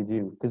to what we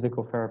do.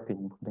 Physical therapy,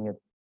 putting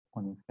it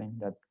one thing,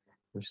 that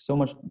there's so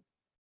much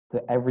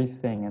to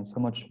everything and so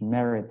much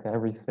merit to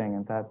everything,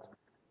 and that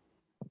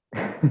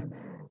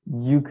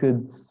you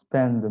could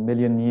spend a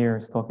million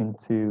years talking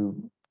to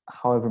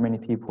however many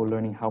people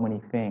learning how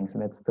many things,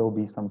 and it still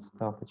be some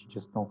stuff that you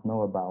just don't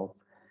know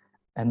about.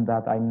 And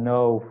that I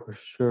know for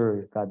sure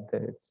is that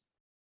it's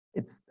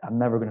I'm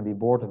never going to be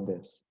bored of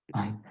this.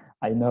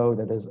 I know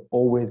that there's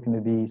always going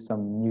to be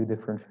some new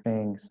different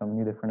things, some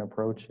new different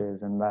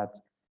approaches, and that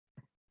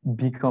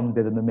Become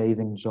did an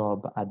amazing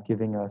job at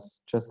giving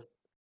us just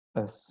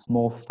a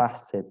small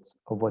facet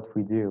of what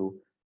we do,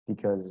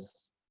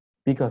 because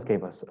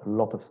gave us a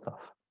lot of stuff,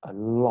 a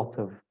lot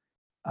of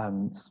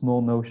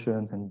small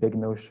notions and big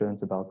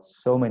notions about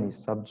so many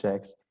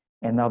subjects.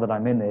 And now that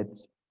I'm in it,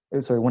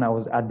 sorry, when I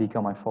was at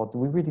Become, I thought, do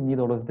we really need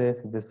all of this?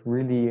 Is this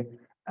really,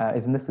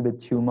 isn't this a bit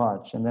too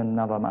much? And then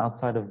now that I'm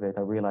outside of it,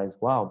 I realized,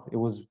 wow, it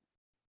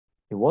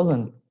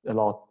wasn't a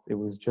lot. It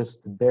was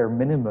just the bare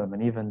minimum.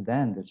 And even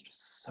then, there's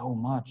just so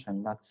much.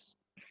 And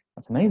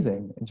That's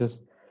amazing.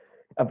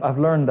 I've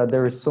learned that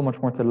there is so much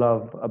more to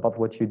love about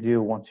what you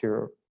do once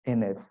you're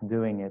in it,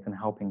 doing it, and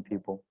helping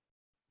people.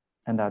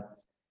 And that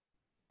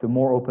the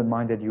more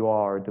open-minded you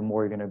are, the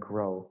more you're going to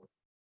grow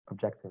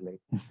objectively.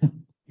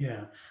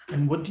 Yeah.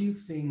 And what do you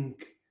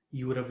think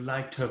you would have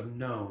liked to have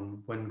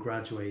known when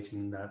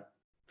graduating that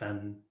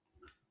than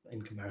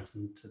in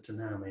comparison to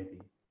now,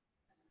 maybe?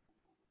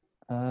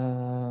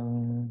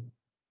 Um,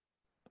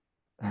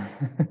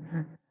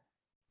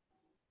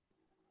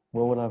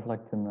 what would I've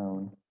liked to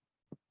know?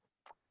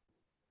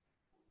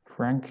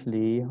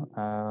 Frankly,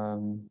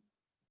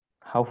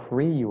 how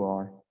free you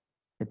are.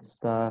 It's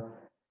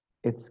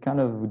it's kind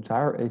of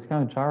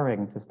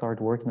jarring to start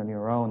working on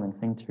your own and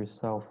think to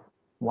yourself,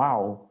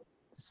 "Wow,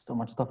 there's so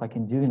much stuff I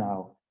can do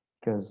now."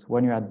 Because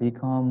when you're at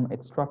BCom,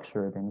 it's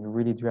structured, and you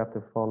really do have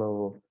to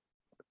follow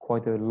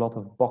quite a lot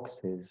of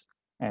boxes.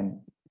 And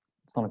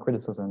it's not a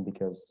criticism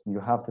because you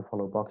have to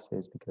follow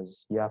boxes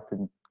because you have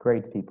to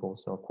grade people.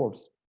 So of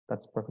course,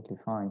 that's perfectly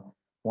fine.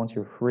 Once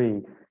you're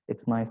free,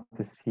 it's nice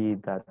to see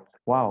that,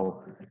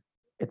 wow,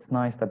 it's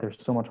nice that there's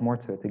so much more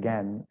to it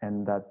again,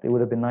 and that it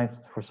would have been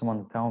nice for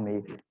someone to tell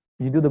me,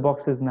 you do the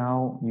boxes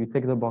now, you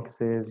tick the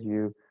boxes,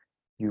 you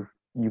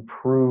you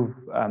prove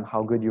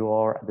how good you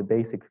are at the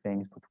basic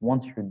things, but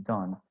once you're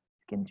done,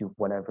 you can do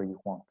whatever you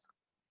want.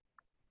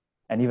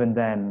 And even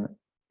then,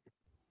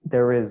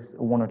 there is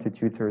one or two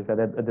tutors that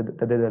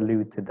did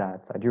allude to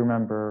that. I do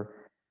remember,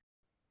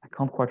 I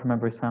can't quite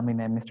remember his family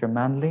name, Mr.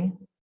 Manley,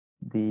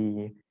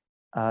 the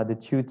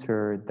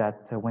tutor that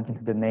went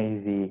into the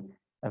Navy,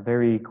 a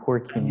very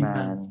quirky Andy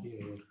man.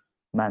 Mansfield.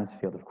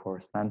 Mansfield, of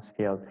course,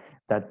 Mansfield,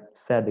 that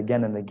said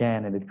again and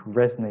again, and it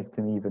resonates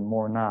to me even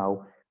more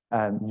now.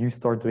 You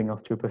start doing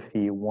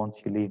osteopathy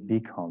once you leave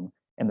BCom,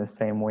 in the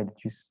same way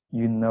that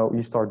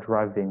you start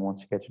driving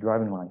once you get your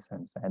driving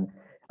license. And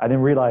I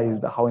didn't realize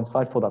how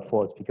insightful that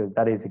was, because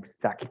that is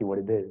exactly what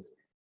it is.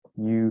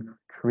 You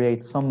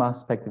create some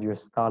aspect of your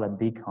style at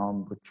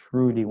BCom, but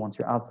truly once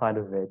you're outside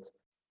of it,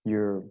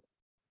 you're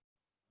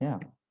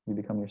you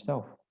become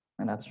yourself,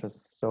 and that's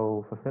just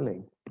so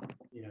fulfilling.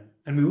 Yeah,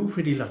 and we were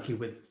pretty lucky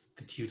with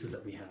the tutors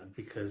that we had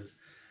because,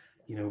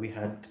 you know, we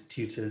had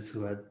tutors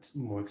who had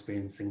more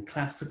experience in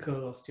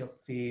classical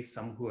osteopathy,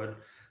 some who had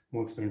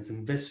more experience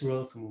in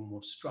visceral, some were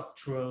more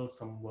structural,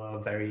 some were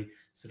very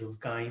sort of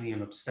gynae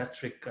and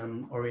obstetric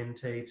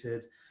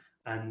orientated.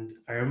 And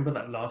I remember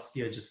that last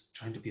year just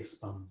trying to be a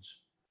sponge,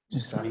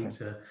 just trying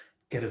Exactly. to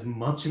get as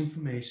much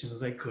information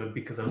as I could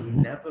because I was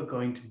never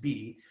going to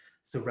be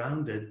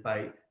surrounded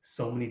by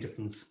so many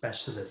different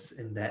specialists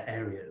in their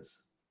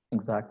areas.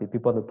 Exactly.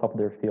 People at the top of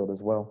their field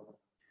as well.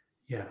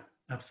 Yeah,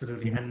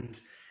 absolutely. And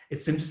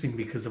it's interesting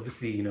because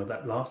obviously, you know,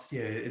 that last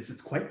year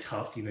it's quite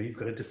tough. You know, you've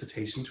got a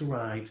dissertation to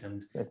write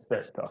and It's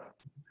very tough.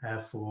 prepare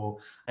for,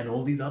 and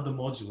all these other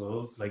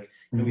modules. Like,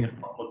 you know, we had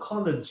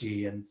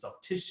pharmacology and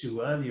soft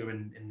tissue earlier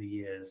in the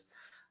years.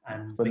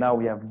 And But like, now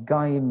we have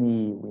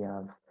gynae, we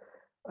have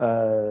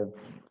uh,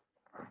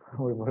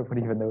 what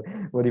even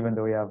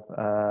though we have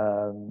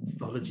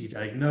pathology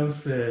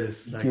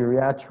diagnosis, like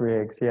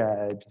geriatrics,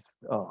 yeah, just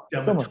so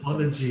much.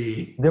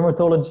 dermatology.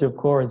 Dermatology, of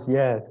course,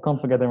 yes. Can't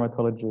forget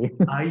dermatology.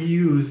 I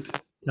used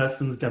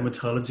person's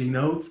dermatology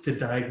notes to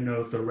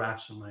diagnose a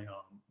rash on my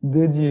arm.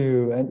 Did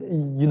you?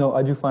 And you know,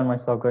 I do find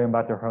myself going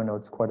back to her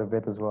notes quite a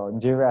bit as well,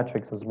 and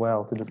geriatrics as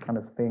well, to just kind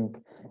of think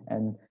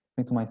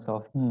to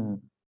myself,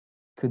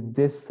 could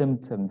this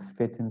symptom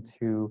fit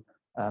into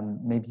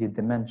maybe a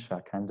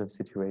dementia kind of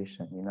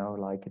situation? You know,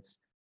 like it's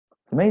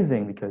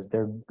amazing because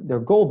they're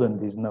golden,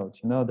 these notes.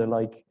 You know, they're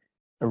like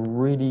a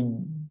really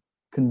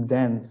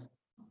condensed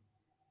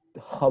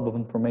hub of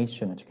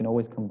information that you can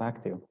always come back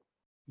to.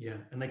 Yeah,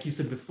 and like you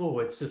said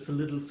before, it's just a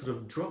little sort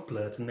of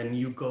droplet, and then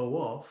you go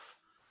off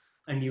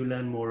and you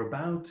learn more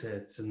about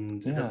it.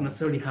 And it doesn't Yeah,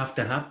 necessarily have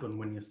to happen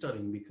when you're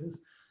studying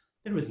because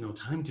there is no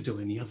time to do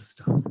any other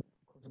stuff. of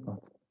course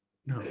not.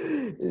 No.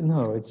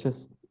 No, it's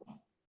just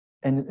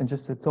and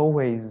just it's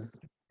always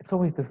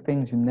the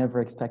things you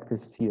never expect to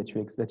see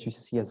that you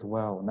see as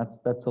well. And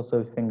that's also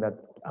a thing that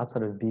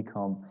outside of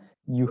BCom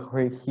you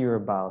hear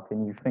about,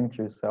 and you think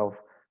to yourself,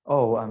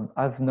 oh,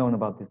 I've known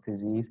about this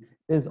disease.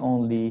 There's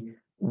only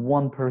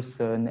one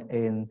person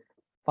in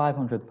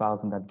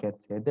 500,000 that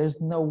gets it. There's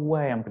no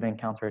way I'm going to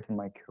encounter it in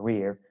my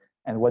career.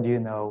 And what do you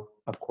know?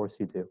 Of course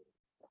you do.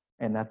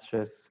 And that's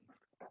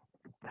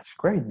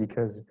great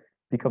because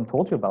BCom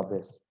told you about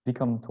this.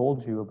 BCom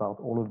told you about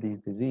all of these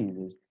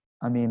diseases.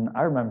 I mean,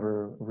 I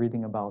remember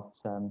reading about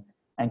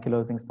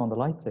ankylosing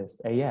spondylitis,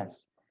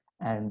 AS,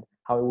 and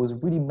how it was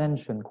really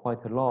mentioned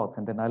quite a lot.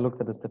 And then I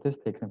looked at the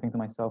statistics and think to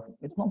myself,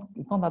 it's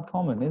not that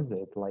common, is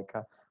it? Like,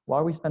 why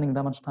are we spending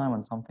that much time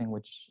on something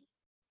which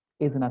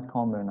isn't as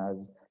common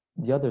as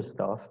the other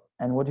stuff?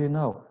 And what do you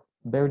know?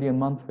 Barely a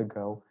month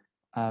ago,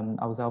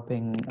 I was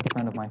helping a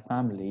friend of my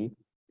family,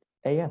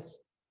 AS,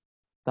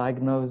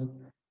 diagnosed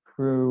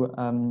through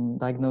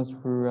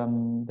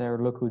their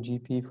local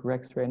GP for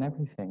X-ray and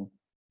everything.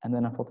 And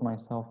then I thought to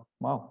myself,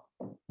 wow,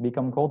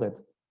 BCom called it.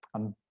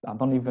 I'm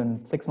not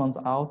even 6 months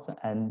out,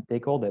 and they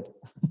called it.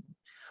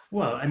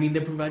 Well, I mean,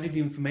 they provided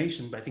the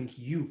information, but I think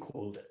you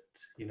called it.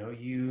 Sure,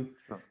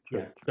 Yeah.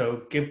 sure. So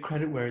give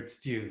credit where it's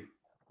due.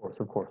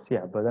 Of course,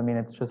 yeah. But I mean,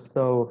 it's just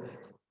so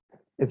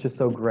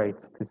great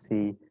to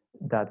see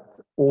that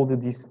all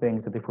of these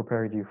things that they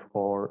prepared you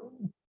for,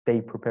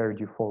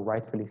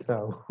 rightfully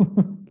so.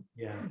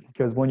 Yeah.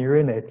 Because when you're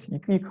in it,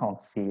 you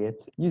can't see it.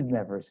 You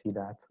never see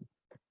that.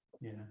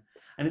 Yeah.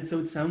 And so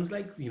it sounds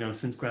like,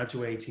 since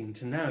graduating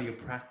to now, your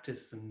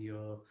practice and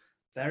your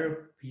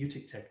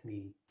therapeutic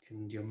technique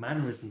and your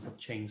mannerisms have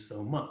changed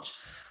so much.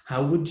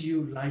 How would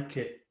you like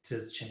it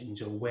to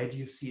change, or where do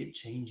you see it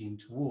changing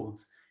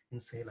towards in,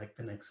 say, like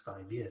the next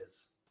 5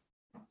 years?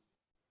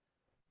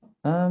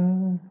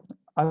 Um,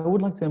 I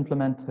would like to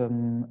implement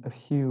a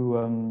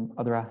few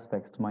other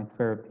aspects to my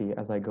therapy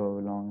as I go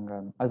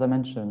along. As I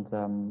mentioned,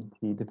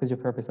 the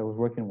physiotherapist I was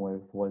working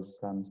with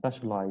was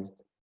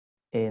specialized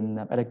in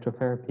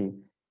electrotherapy,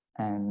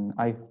 and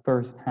I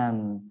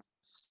firsthand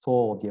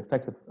saw the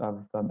effects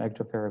of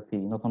electrotherapy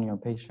not only on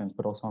patients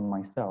but also on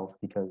myself.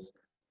 Because,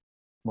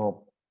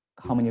 well,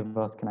 how many of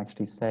us can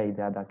actually say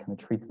that that kind of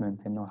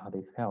treatment and know how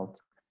they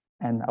felt?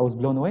 And I was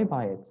blown away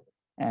by it.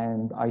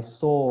 And I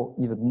saw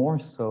even more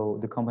so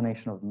the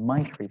combination of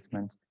my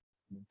treatment,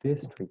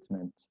 this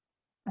treatment,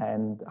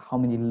 and how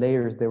many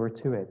layers there were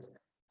to it.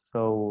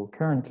 So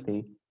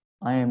currently,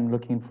 I am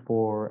looking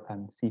for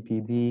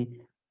CPD,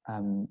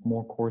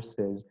 more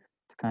courses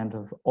to kind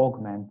of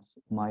augment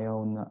my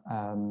own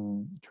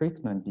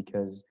treatment,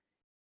 because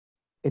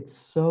it's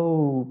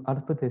so, how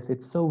to put this,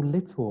 it's so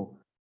little.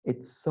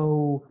 It's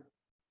so,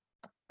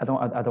 I don't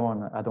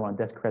want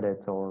to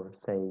discredit or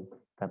say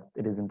that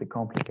it isn't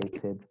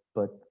complicated,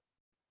 but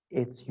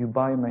it's, you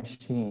buy a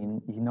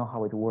machine, you know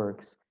how it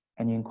works,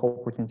 and you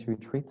incorporate into your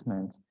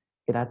treatment.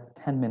 It adds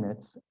 10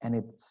 minutes and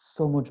it's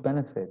so much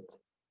benefit,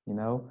 you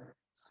know?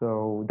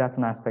 So that's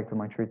an aspect of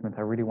my treatment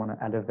I really want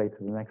to elevate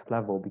to the next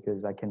level,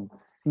 because I can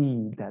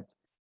see that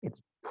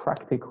it's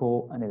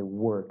practical and it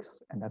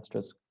works, and that's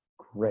just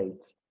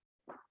great.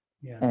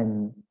 Yeah.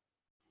 And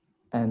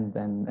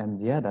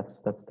yeah,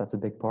 that's a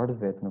big part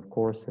of it. And of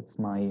course, it's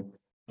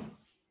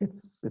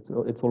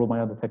all of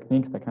my other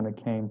techniques that kind of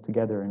came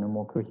together in a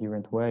more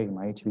coherent way.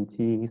 My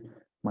HVTs,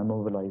 my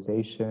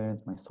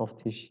mobilizations, my soft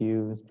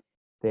tissues,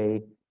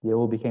 they they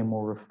all became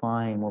more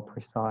refined, more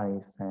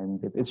precise,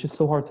 and it's just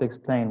so hard to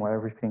explain why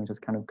everything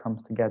just kind of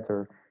comes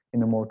together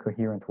in a more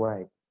coherent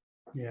way.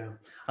 Yeah.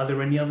 Are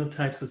there any other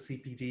types of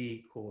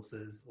CPD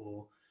courses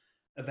or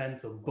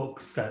events or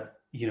books that,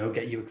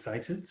 get you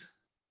excited?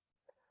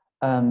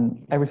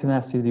 Everything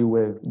has to do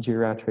with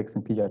geriatrics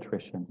and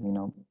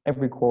pediatrician.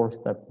 Every course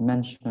that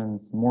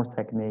mentions more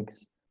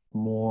techniques,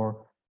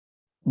 more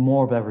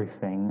more of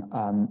everything.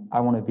 I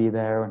want to be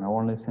there and I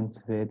want to listen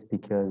to it,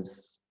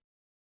 because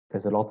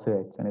there's a lot to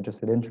it and it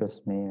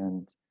interests me.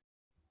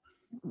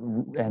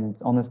 And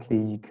honestly,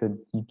 you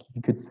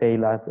could say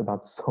that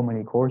about so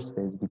many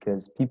courses,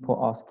 because people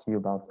ask you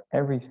about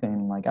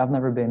everything. Like, I've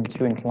never been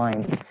too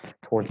inclined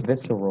towards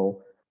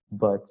visceral,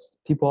 but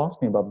people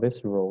ask me about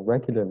visceral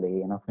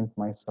regularly, and I think to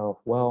myself,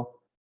 well,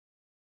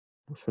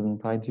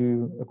 shouldn't I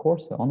do a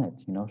course on it?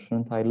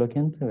 Shouldn't I look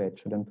into it?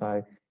 Shouldn't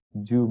I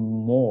do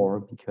more?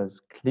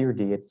 Because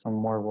clearly it's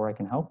somewhere where I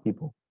can help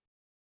people.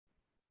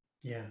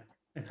 Yeah.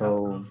 And how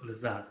So powerful is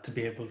that to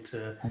be able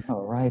to I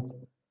know, right?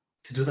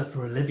 do that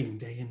for a living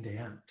day in, day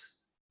out?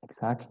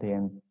 Exactly.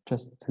 And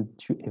just to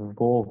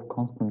evolve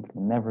constantly,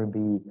 never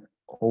be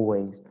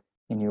always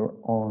in your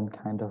own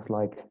kind of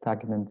like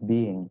stagnant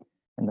being.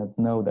 And that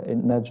know that,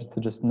 and not just to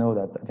just know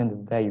that at the end of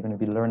the day, you're going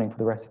to be learning for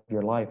the rest of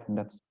your life. And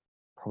that's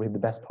probably the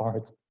best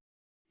part.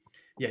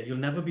 Yeah, you'll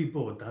never be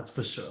bored, that's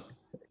for sure.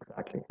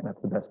 Exactly. And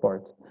that's the best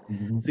part.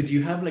 So do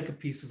you have like a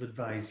piece of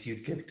advice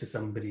you'd give to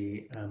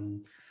somebody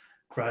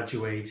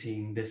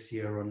graduating this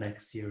year or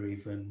next year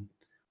even,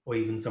 or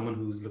even someone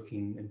who's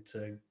looking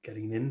into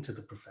getting into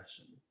the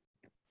profession?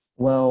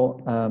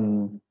 Well,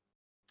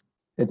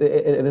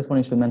 it is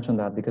funny you should mention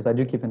that, because I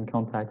do keep in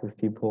contact with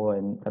people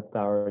that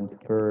are in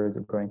third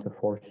or going to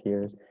fourth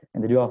years,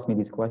 and they do ask me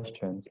these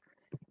questions.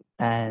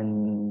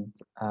 And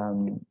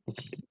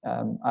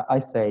I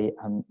say,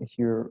 if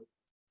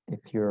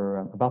you're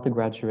about to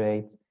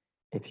graduate,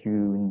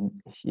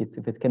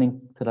 if it's getting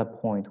to that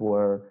point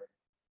where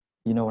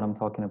you know what I'm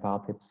talking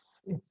about,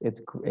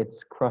 it's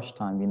crush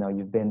time.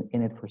 You've been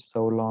in it for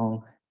so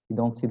long, you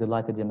don't see the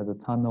light at the end of the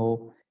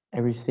tunnel.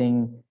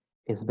 Everything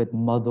is a bit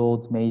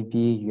muddled. Maybe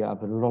you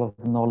have a lot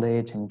of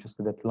knowledge and you're just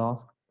a bit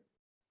lost.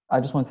 I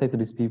just want to say to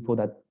these people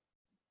that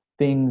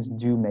things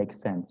do make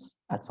sense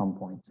at some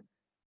point.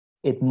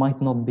 It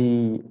might not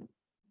be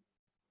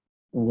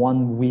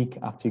 1 week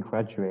after you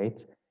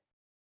graduate.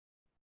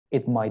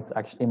 It might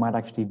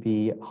actually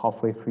be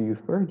halfway through your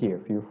third year,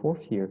 for your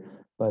fourth year.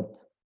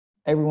 But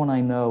everyone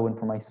I know, and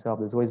for myself,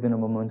 there's always been a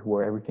moment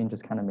where everything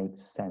just kind of made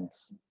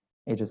sense.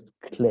 It just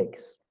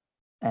clicks.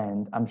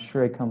 And I'm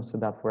sure it comes to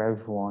that for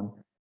everyone.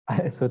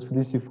 So it's for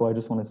these people, I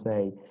just want to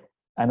say,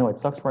 I know it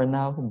sucks right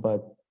now,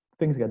 but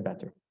things get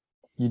better.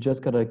 You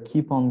just gotta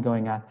keep on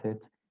going at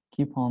it,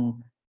 keep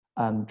on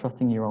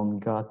trusting your own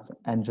gut,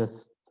 and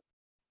just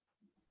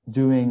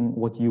doing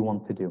what you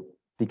want to do,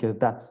 because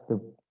that's the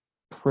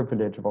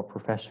privilege of our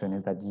profession,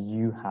 is that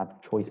you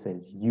have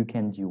choices. You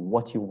can do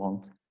what you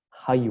want,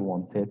 how you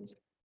want it,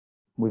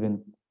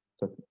 within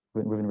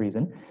within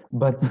reason,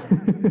 but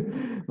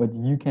but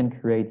you can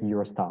create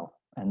your style,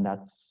 and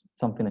that's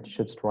something that you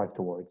should strive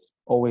towards.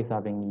 Always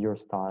having your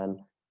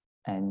style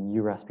and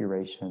your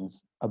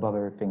aspirations above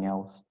everything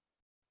else,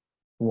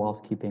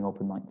 whilst keeping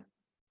open mind.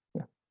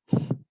 Yeah.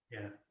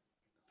 Yeah,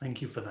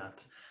 thank you for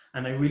that.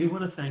 And I really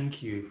want to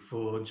thank you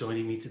for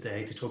joining me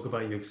today to talk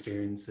about your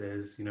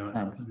experiences, you know, out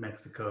Thanks. in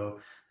Mexico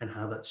and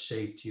how that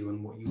shaped you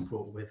and what you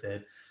brought with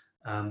it.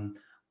 Um,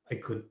 I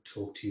could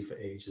talk to you for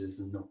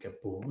ages and not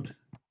get bored.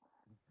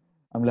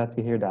 I'm glad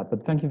to hear that.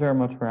 But thank you very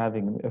much for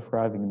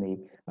having me.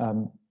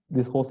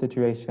 This whole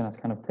situation has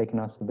kind of taken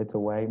us a bit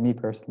away, me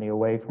personally,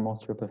 away from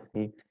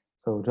osteopathy.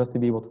 So just to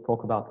be able to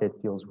talk about it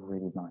feels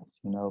really nice,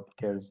 you know,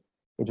 because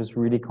it just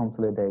really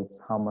consolidates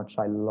how much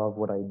I love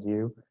what I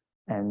do,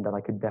 and that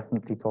I could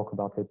definitely talk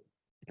about it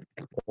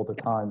all the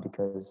time,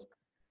 because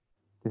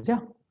yeah,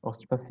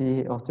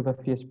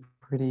 osteopathy is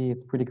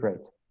pretty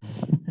great.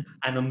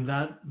 And on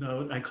that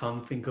note, I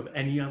can't think of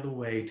any other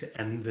way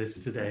to end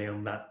this today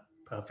on that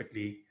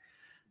perfectly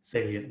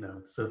salient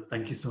note. So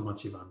thank you so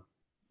much, Ivan.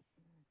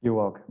 You're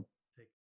welcome.